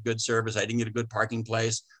didn't get good service. I didn't get a good parking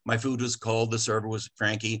place. My food was cold. The server was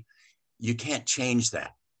cranky. You can't change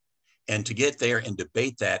that. And to get there and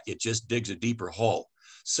debate that, it just digs a deeper hole.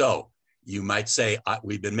 So you might say,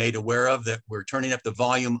 we've been made aware of that. We're turning up the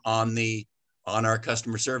volume on our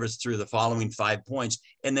customer service through the following 5 points,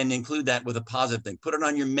 and then include that with a positive thing. Put it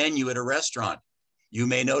on your menu at a restaurant. You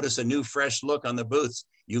may notice a new fresh look on the booths.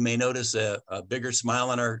 You may notice a bigger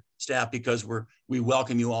smile on our staff because we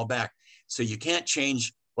welcome you all back. So you can't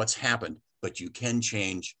change what's happened, but you can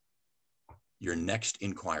change your next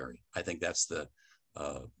inquiry. I think that's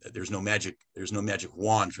there's no magic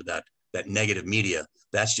wand for that negative media.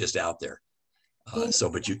 That's just out there.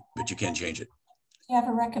 But you can change it. Do you have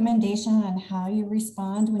a recommendation on how you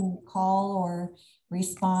respond when you call or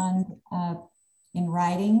respond in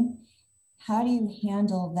writing? How do you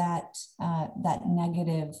handle that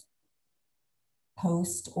negative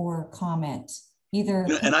post or comment?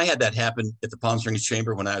 And I had that happen at the Palm Springs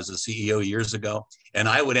Chamber when I was the CEO years ago. And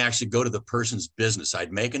I would actually go to the person's business.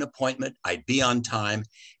 I'd make an appointment, I'd be on time,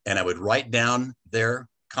 and I would write down their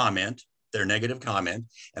comment, their negative comment.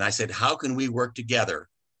 And I said, how can we work together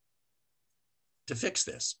to fix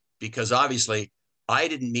this? Because obviously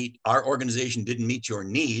our organization didn't meet your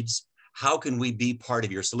needs. How can we be part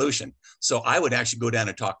of your solution? So I would actually go down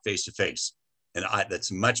and talk face to face. And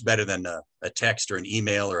that's much better than a text or an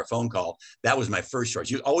email or a phone call. That was my first choice.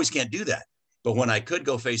 You always can't do that. But when I could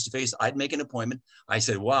go face to face, I'd make an appointment. I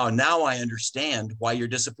said, wow, now I understand why you're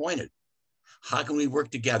disappointed. How can we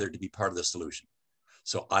work together to be part of the solution?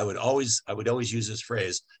 So I would always use this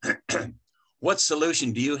phrase, what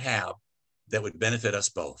solution do you have that would benefit us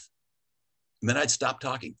both? And then I'd stop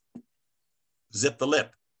talking, zip the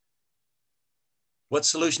lip. What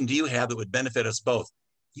solution do you have that would benefit us both?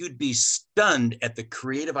 You'd be stunned at the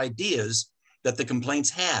creative ideas that the complaints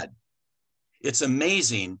had. It's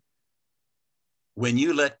amazing when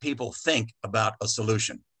you let people think about a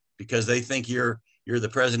solution, because they think you're the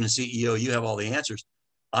president and CEO, you have all the answers.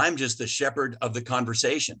 I'm just the shepherd of the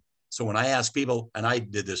conversation. So when I ask people, and I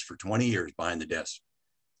did this for 20 years behind the desk,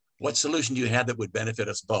 what solution do you have that would benefit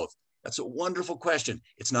us both? That's a wonderful question.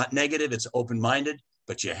 It's not negative, it's open-minded,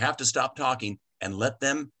 but you have to stop talking and let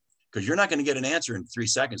them, because you're not going to get an answer in 3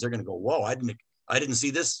 seconds. They're going to go, whoa, I didn't see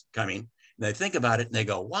this coming. And they think about it and they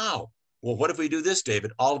go, wow, well, what if we do this,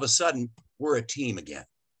 David? All of a sudden, we're a team again.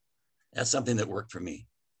 That's something that worked for me.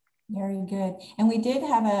 Very good. And we did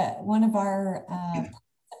have one of our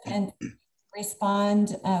participants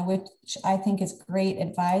respond, which I think is great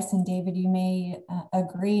advice. And David, you may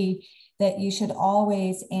agree that you should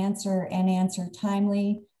always answer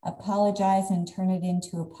timely, apologize, and turn it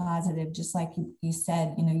into a positive, just like you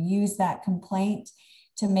said, use that complaint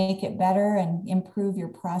to make it better and improve your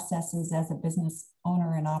processes as a business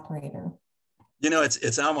owner and operator.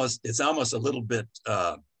 It's almost a little bit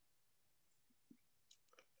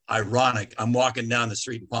ironic. I'm walking down the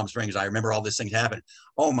street in Palm Springs. I remember all these things happen.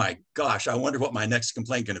 Oh my gosh, I wonder what my next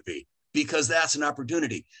complaint going to be. because that's an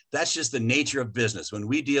opportunity. That's just the nature of business. When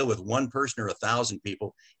we deal with one person or 1,000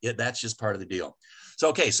 people, that's just part of the deal. So,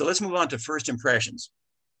 okay, so let's move on to first impressions.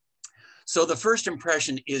 So the first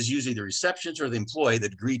impression is usually the receptionist or the employee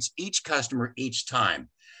that greets each customer each time.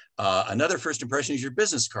 Another first impression is your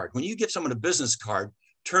business card. When you give someone a business card,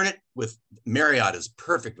 turn it with, Marriott is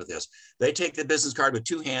perfect with this. They take the business card with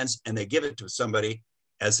 2 hands and they give it to somebody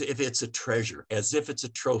as if it's a treasure, as if it's a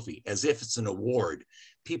trophy, as if it's an award.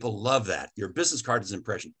 People love that. Your business card is an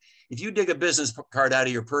impression. If you dig a business card out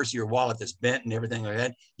of your purse, your wallet that's bent and everything like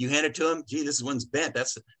that, you hand it to them, gee, this one's bent.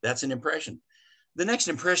 That's an impression. The next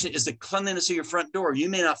impression is the cleanliness of your front door. You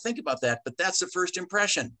may not think about that, but that's the first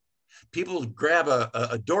impression. People grab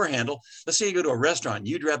a door handle. Let's say you go to a restaurant, and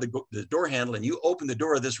you grab the door handle and you open the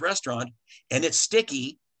door of this restaurant and it's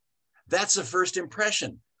sticky. That's the first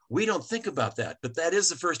impression. We don't think about that, but that is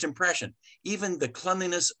the first impression. Even the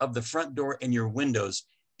cleanliness of the front door and your windows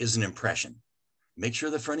is an impression. Make sure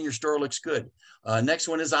the front of your store looks good. Next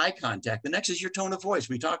one is eye contact. The next is your tone of voice.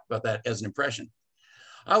 We talked about that as an impression.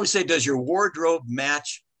 I always say, does your wardrobe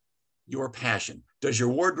match your passion? Does your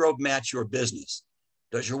wardrobe match your business?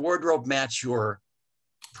 Does your wardrobe match your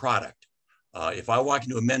product? If I walk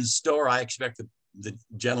into a men's store, I expect the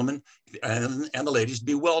gentlemen and the ladies to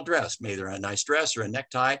be well dressed, maybe a nice dress or a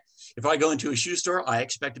necktie. If I go into a shoe store, I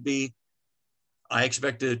expect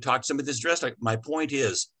to talk to somebody that's dressed like. My point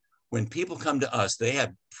is, when people come to us, they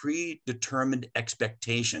have predetermined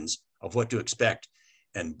expectations of what to expect.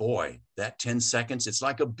 And boy, that 10 seconds, it's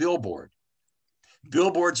like a billboard.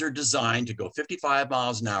 Billboards are designed to go 55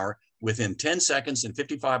 miles an hour. Within 10 seconds and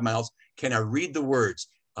 55 miles, can I read the words?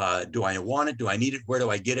 Do I want it? Do I need it? Where do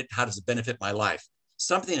I get it? How does it benefit my life?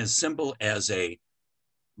 Something as simple as a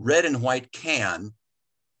red and white can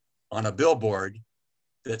on a billboard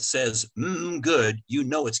that says, good, you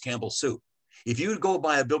know it's Campbell's soup. If you go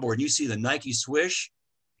by a billboard and you see the Nike swish,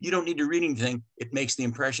 you don't need to read anything. It makes the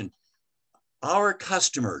impression. Our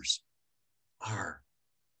customers are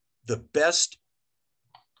the best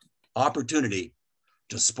opportunity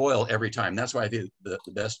to spoil every time. That's why I think the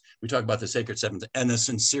best, we talk about the sacred seventh and the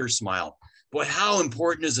sincere smile. Boy, how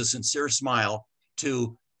important is a sincere smile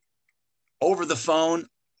to over the phone,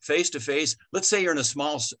 face to face? Let's say you're in a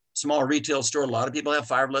small retail store. A lot of people have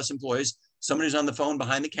 5 or less employees. Somebody's on the phone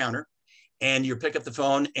behind the counter and you pick up the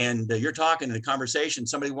phone and you're talking in a conversation.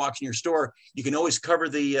 Somebody walks in your store. You can always cover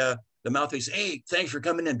the mouthpiece. Hey, thanks for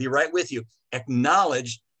coming in. Be right with you.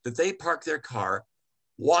 Acknowledge that they parked their car,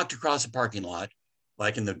 walked across the parking lot,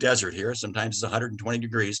 like in the desert here, sometimes it's 120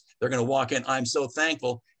 degrees. They're going to walk in. I'm so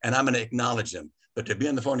thankful, and I'm going to acknowledge them. But to be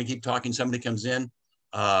on the phone and keep talking, somebody comes in,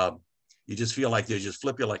 you just feel like they just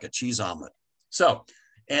flip you like a cheese omelet. So,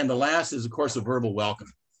 and the last is, of course, the verbal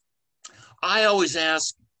welcome. I always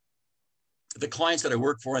ask the clients that I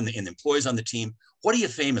work for and the employees on the team, what are you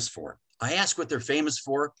famous for? I ask what they're famous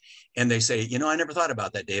for, and they say, you know, I never thought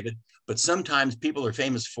about that, David. But sometimes people are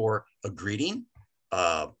famous for a greeting,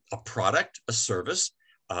 a product, a service,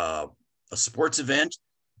 a sports event.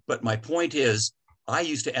 But my point is, I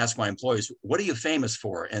used to ask my employees, what are you famous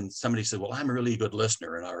for? And somebody said, well, I'm a really good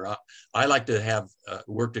listener. And I like to have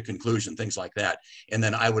work to conclusion, things like that. And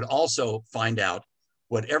then I would also find out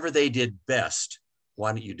whatever they did best,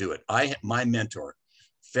 why don't you do it? My mentor,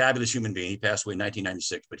 fabulous human being, he passed away in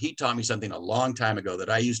 1996, but he taught me something a long time ago that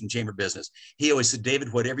I used in chamber business. He always said,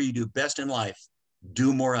 David, whatever you do best in life,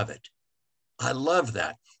 do more of it. I love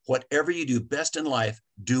that. Whatever you do best in life,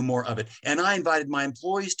 do more of it. And I invited my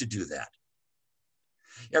employees to do that.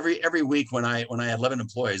 Every week when I had 11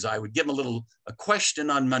 employees, I would give them a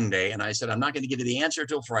question on Monday. And I said, I'm not going to give you the answer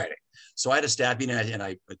till Friday. So I had a staff meeting and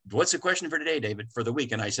I what's the question for today, David, for the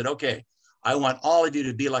week? And I said, okay, I want all of you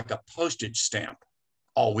to be like a postage stamp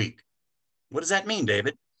all week. What does that mean,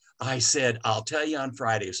 David? I said, I'll tell you on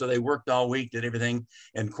Friday. So they worked all week, did everything.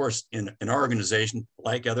 And of course, in our organization,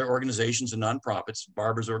 like other organizations and nonprofits,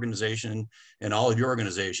 Barbara's organization and all of your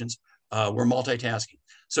organizations, we're multitasking.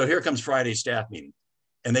 So here comes Friday's staff meeting.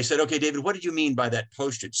 And they said, okay, David, what did you mean by that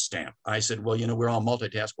postage stamp? I said, well, you know, we're all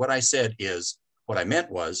multitask. What I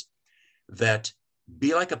meant was that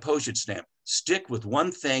be like a postage stamp. Stick with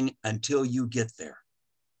one thing until you get there.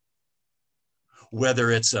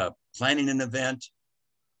 Whether it's planning an event,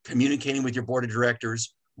 communicating with your board of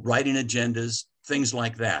directors, writing agendas, things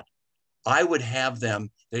like that. I would have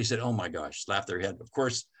them, they said, oh my gosh, slap their head. Of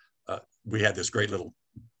course, we had this great little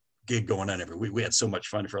gig going on every week. We had so much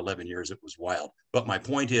fun for 11 years, it was wild. But my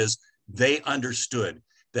point is, they understood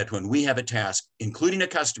that when we have a task, including a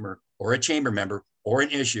customer or a chamber member or an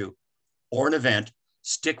issue or an event,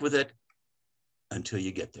 stick with it until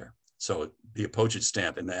you get there. So be a postage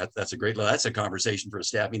stamp, and that's a that's a conversation for a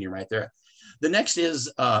staff meeting right there. The next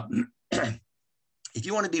is if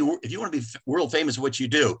you want to be world famous at what you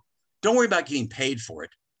do, don't worry about getting paid for it.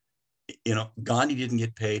 You know, Gandhi didn't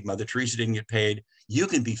get paid, Mother Teresa didn't get paid. You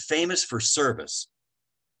can be famous for service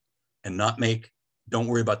and don't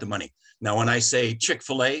worry about the money. Now, when I say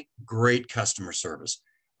Chick-fil-A, great customer service.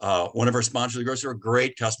 One of our sponsors, the grocery store,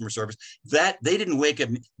 great customer service. That they didn't wake up.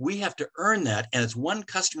 We have to earn that, and it's one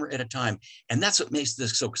customer at a time. And that's what makes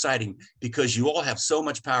this so exciting, because you all have so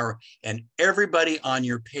much power, and everybody on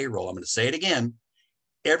your payroll, I'm going to say it again,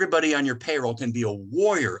 everybody on your payroll can be a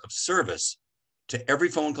warrior of service to every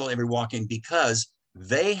phone call, every walk-in, because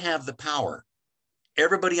they have the power.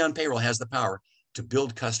 Everybody on payroll has the power to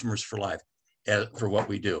build customers for life for what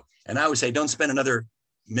we do. And I would say, don't spend another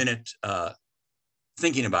minute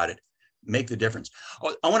thinking about it. Make the difference.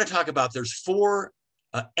 I want to talk about, there's 4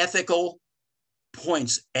 ethical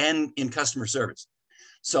points in customer service.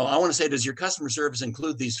 So I want to say, does your customer service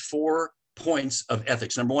include these 4 points of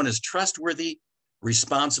ethics? Number 1 is trustworthy,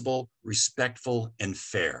 responsible, respectful, and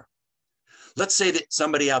fair. Let's say that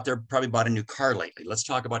somebody out there probably bought a new car lately. Let's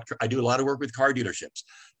talk about, I do a lot of work with car dealerships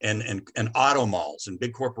and auto malls and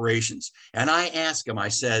big corporations. And I ask them, I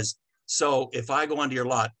says, so if I go onto your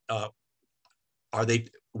lot,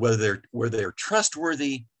 were there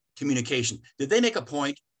trustworthy communication? Did they make a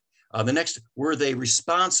point? The next, were they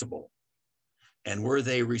responsible? And were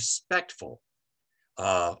they respectful?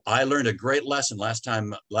 I learned a great lesson last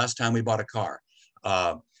time we bought a car.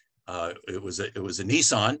 It was a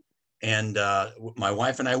Nissan. And my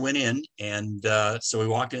wife and I went in, and so we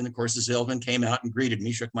walked in. Of course, the salesman came out and greeted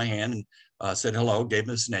me, shook my hand, and said hello, gave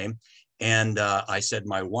me his name. And I said,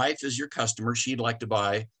 my wife is your customer. She'd like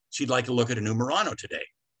to look at a new Murano today.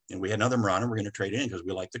 And we had another Murano we're going to trade in because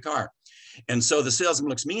we like the car. And so the salesman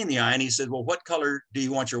looks me in the eye and he said, well, what color do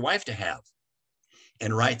you want your wife to have?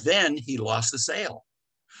 And right then he lost the sale.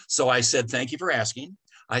 So I said, thank you for asking.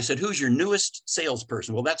 I said, who's your newest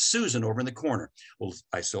salesperson? Well, that's Susan over in the corner. Well,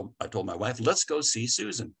 I told my wife, let's go see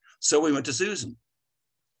Susan. So we went to Susan.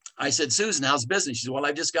 I said, Susan, how's business? She said, well,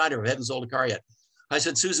 I just got here. I haven't sold a car yet. I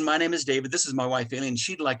said, Susan, my name is David. This is my wife, Aileen.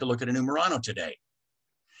 She'd like to look at a new Murano today.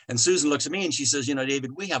 And Susan looks at me and she says, you know,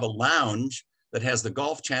 David, we have a lounge that has the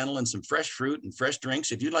golf channel and some fresh fruit and fresh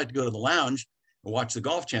drinks. If you'd like to go to the lounge and watch the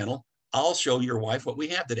golf channel, I'll show your wife what we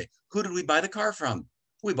have today. Who did we buy the car from?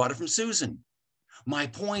 We bought it from Susan. My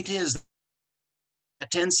point is,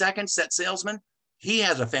 at 10 seconds, that salesman, he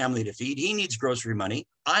has a family to feed. He needs grocery money.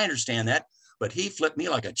 I understand that, but he flipped me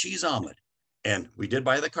like a cheese omelet. And we did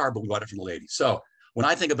buy the car, but we bought it from the lady. So when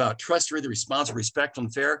I think about trustworthy, responsible, respectful,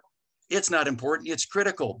 and fair, it's not important. It's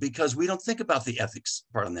critical because we don't think about the ethics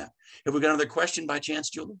part on that. Have we got another question by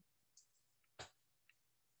chance, Julie?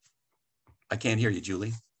 I can't hear you,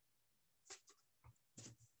 Julie.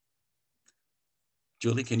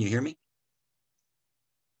 Julie, can you hear me?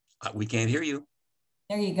 We can't hear you.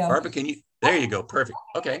 There you go. Barbara, can you? There you go. Perfect.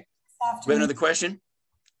 Okay. We have another question?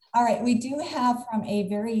 All right. We do have from a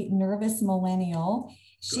very nervous millennial.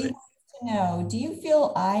 She wants to know, do you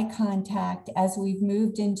feel eye contact as we've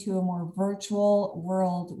moved into a more virtual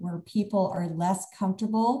world where people are less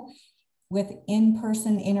comfortable with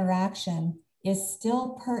in-person interaction is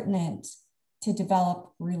still pertinent to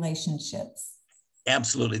develop relationships?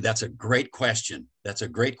 Absolutely. That's a great question. That's a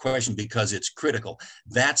great question because it's critical.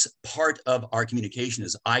 That's part of our communication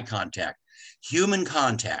is eye contact, human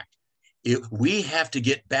contact. We have to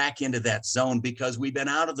get back into that zone because we've been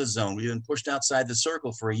out of the zone. We've been pushed outside the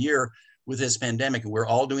circle for a year with this pandemic, and we're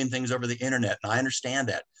all doing things over the internet. And I understand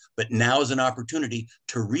that. But now is an opportunity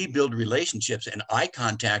to rebuild relationships, and eye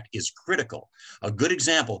contact is critical. A good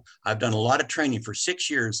example, I've done a lot of training for 6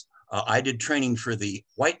 years. I did training for the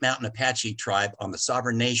White Mountain Apache tribe on the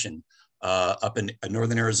sovereign nation up in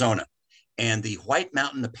northern Arizona. And the White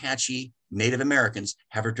Mountain Apache Native Americans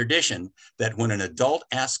have a tradition that when an adult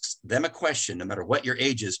asks them a question, no matter what your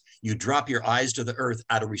age is, you drop your eyes to the earth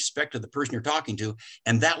out of respect to the person you're talking to.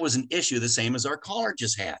 And that was an issue the same as our caller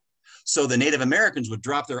just had. So the Native Americans would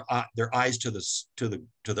drop their eyes to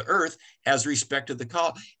the earth as respect to the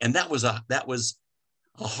call. And that was a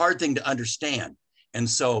hard thing to understand. And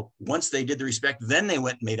so once they did the respect, then they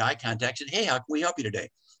went and made eye contact, said, hey, how can we help you today?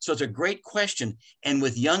 So it's a great question. And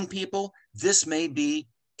with young people, this may be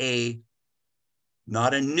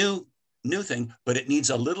not a new thing, but it needs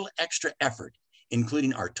a little extra effort,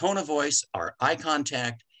 including our tone of voice, our eye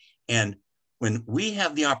contact. And when we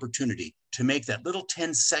have the opportunity to make that little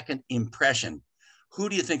 10-second impression, who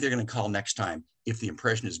do you think they're going to call next time if the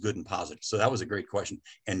impression is good and positive? So that was a great question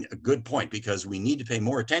and a good point because we need to pay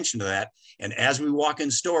more attention to that. And as we walk in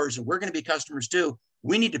stores, and we're going to be customers too,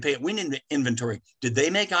 We need to pay it. We need to inventory. Did they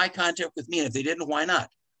make eye contact with me? And if they didn't, why not?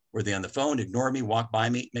 Were they on the phone, ignore me, walk by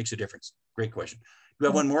me? Makes a difference. Great question. Do you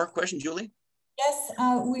have one more question, Julie? Yes,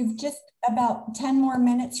 we've just about 10 more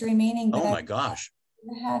minutes remaining. But oh my gosh.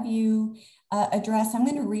 Have you address, I'm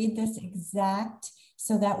going to read this exact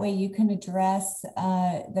so that way you can address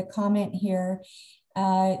the comment here.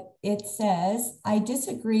 It says, I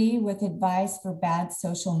disagree with advice for bad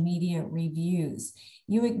social media reviews.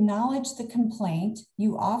 You acknowledge the complaint,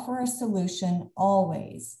 you offer a solution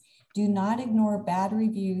always. Do not ignore bad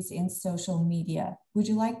reviews in social media. Would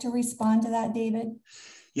you like to respond to that, David?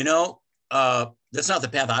 You know, that's not the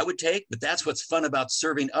path I would take, but that's what's fun about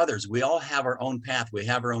serving others. We all have our own path. We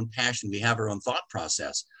have our own passion. We have our own thought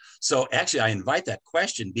process. So actually, I invite that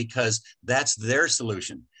question because that's their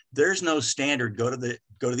solution. There's no standard. Go to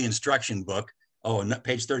the instruction book. Oh,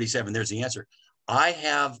 page 37. There's the answer. I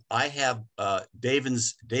have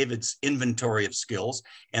David's inventory of skills,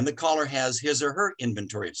 and the caller has his or her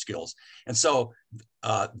inventory of skills. And so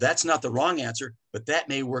that's not the wrong answer, but that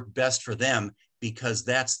may work best for them because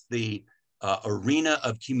that's the arena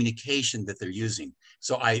of communication that they're using.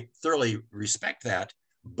 So I thoroughly respect that,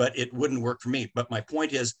 but it wouldn't work for me. But my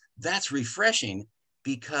point is that's refreshing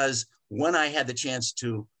because when I had the chance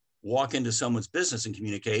to walk into someone's business and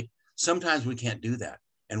communicate, sometimes we can't do that.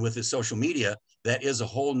 And with the social media, that is a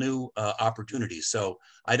whole new opportunity. So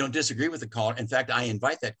I don't disagree with the caller. In fact, I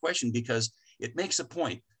invite that question because it makes a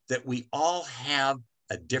point that we all have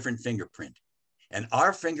a different fingerprint, and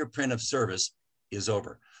our fingerprint of service is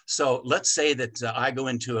over. So let's say that I go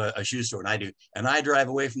into a shoe store, and I drive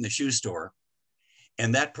away from the shoe store,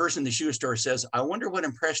 and that person in the shoe store says, I wonder what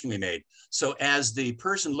impression we made. So as the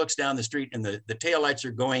person looks down the street and the taillights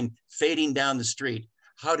are fading down the street,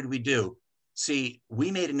 how did we do? See,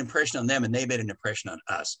 we made an impression on them and they made an impression on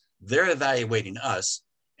us. They're evaluating us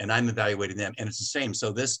and I'm evaluating them, and it's the same.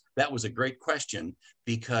 So that was a great question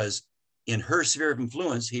because in her sphere of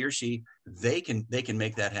influence, he or she, they can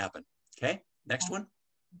make that happen. Okay, next one.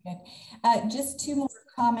 Okay. Just two more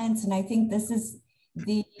comments, and I think this is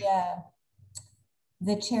the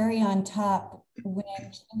cherry on top. When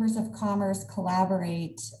chambers of commerce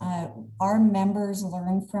collaborate, our members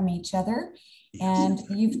learn from each other. And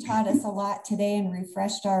you've taught us a lot today and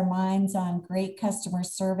refreshed our minds on great customer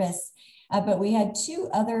service. But we had two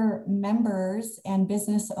other members and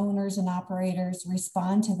business owners and operators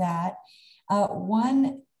respond to that.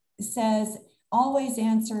 One says, always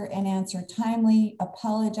answer and answer timely,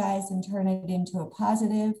 apologize and turn it into a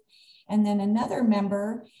positive. And then another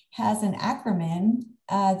member has an acronym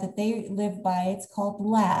that they live by. It's called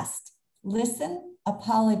LAST: listen,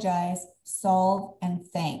 apologize, solve, and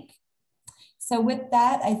thank. So with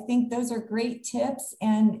that, I think those are great tips.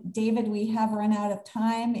 And David, we have run out of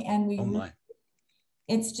time, and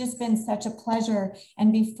it's just been such a pleasure.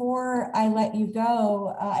 And before I let you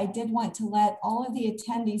go, I did want to let all of the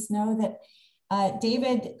attendees know that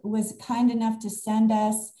David was kind enough to send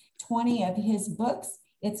us 20 of his books.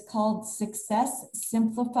 It's called Success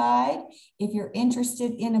Simplified. If you're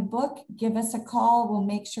interested in a book, give us a call. We'll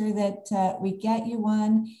make sure that we get you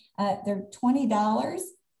one. They're $20.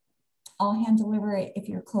 I'll hand deliver it if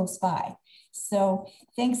you're close by. So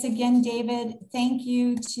thanks again, David. Thank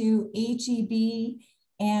you to HEB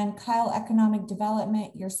and Kyle Economic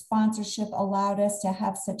Development. Your sponsorship allowed us to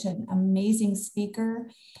have such an amazing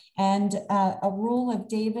speaker. And a rule of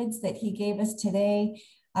David's that he gave us today.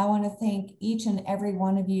 I want to thank each and every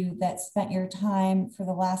one of you that spent your time for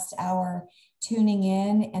the last hour tuning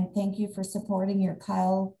in, and thank you for supporting your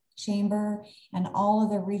Kyle Chamber and all of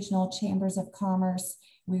the regional chambers of commerce.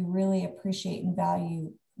 We really appreciate and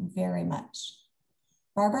value very much.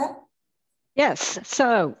 Barbara? Yes,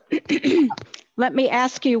 so let me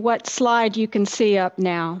ask you what slide you can see up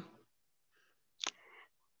now.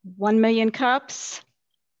 1 million cups?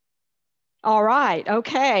 All right,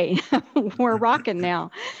 okay, we're rocking now.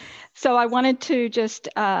 So I wanted to just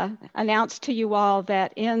announce to you all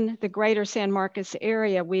that in the greater San Marcos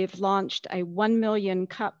area, we've launched a 1 million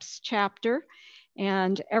cups chapter,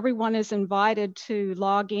 and everyone is invited to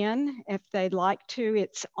log in if they'd like to.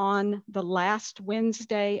 It's on the last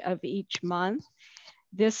Wednesday of each month.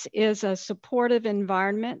 This is a supportive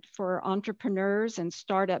environment for entrepreneurs and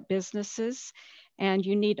startup businesses. And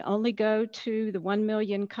you need only go to the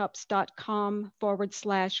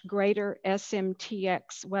 1millioncups.com/greater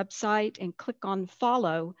SMTX website and click on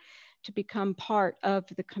follow to become part of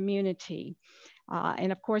the community.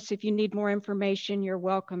 And of course, if you need more information, you're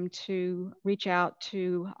welcome to reach out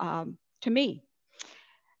to me.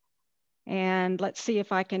 And let's see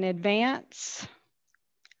if I can advance.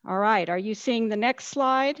 All right, are you seeing the next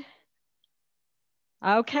slide?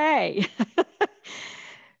 Okay.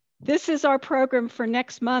 This is our program for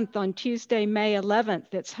next month on Tuesday, May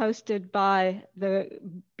 11th. It's hosted by the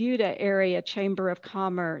Buda Area Chamber of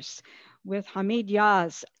Commerce with Hamid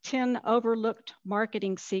Yaz, 10 Overlooked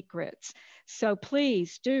Marketing Secrets. So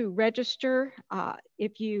please do register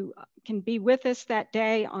if you can be with us that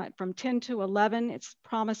day from 10 to 11. It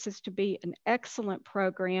promises to be an excellent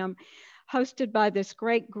program hosted by this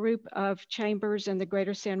great group of chambers and the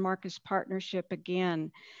Greater San Marcos Partnership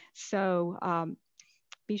again. So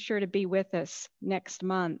be sure to be with us next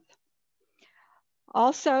month.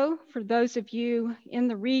 Also, for those of you in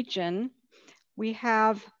the region, we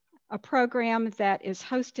have a program that is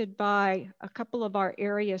hosted by a couple of our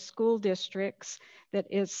area school districts that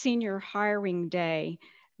is Senior Hiring Day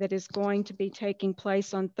that is going to be taking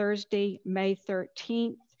place on Thursday, May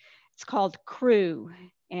 13th. It's called Crew,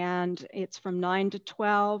 and it's from 9 to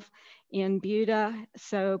 12 in Buda.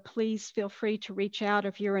 So please feel free to reach out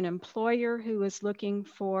if you're an employer who is looking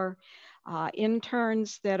for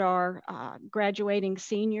interns that are graduating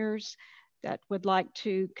seniors that would like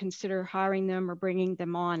to consider hiring them or bringing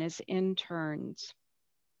them on as interns.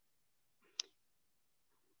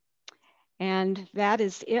 And that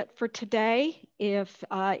is it for today. If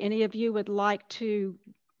any of you would like to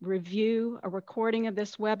review a recording of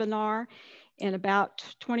this webinar, in about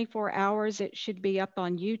 24 hours, it should be up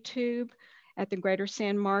on YouTube at the Greater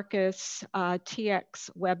San Marcos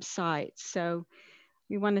TX website. So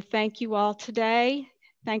we want to thank you all today,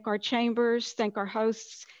 thank our chambers, thank our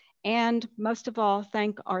hosts, and most of all,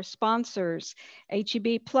 thank our sponsors,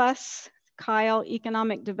 HEB Plus, Kyle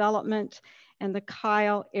Economic Development, and the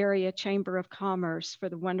Kyle Area Chamber of Commerce for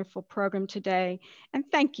the wonderful program today. And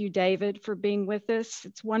thank you, David, for being with us.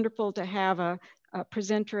 It's wonderful to have a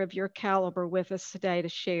presenter of your caliber with us today to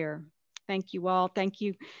share. Thank you all. Thank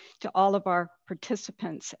you to all of our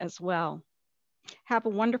participants as well. Have a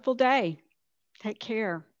wonderful day. Take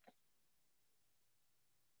care.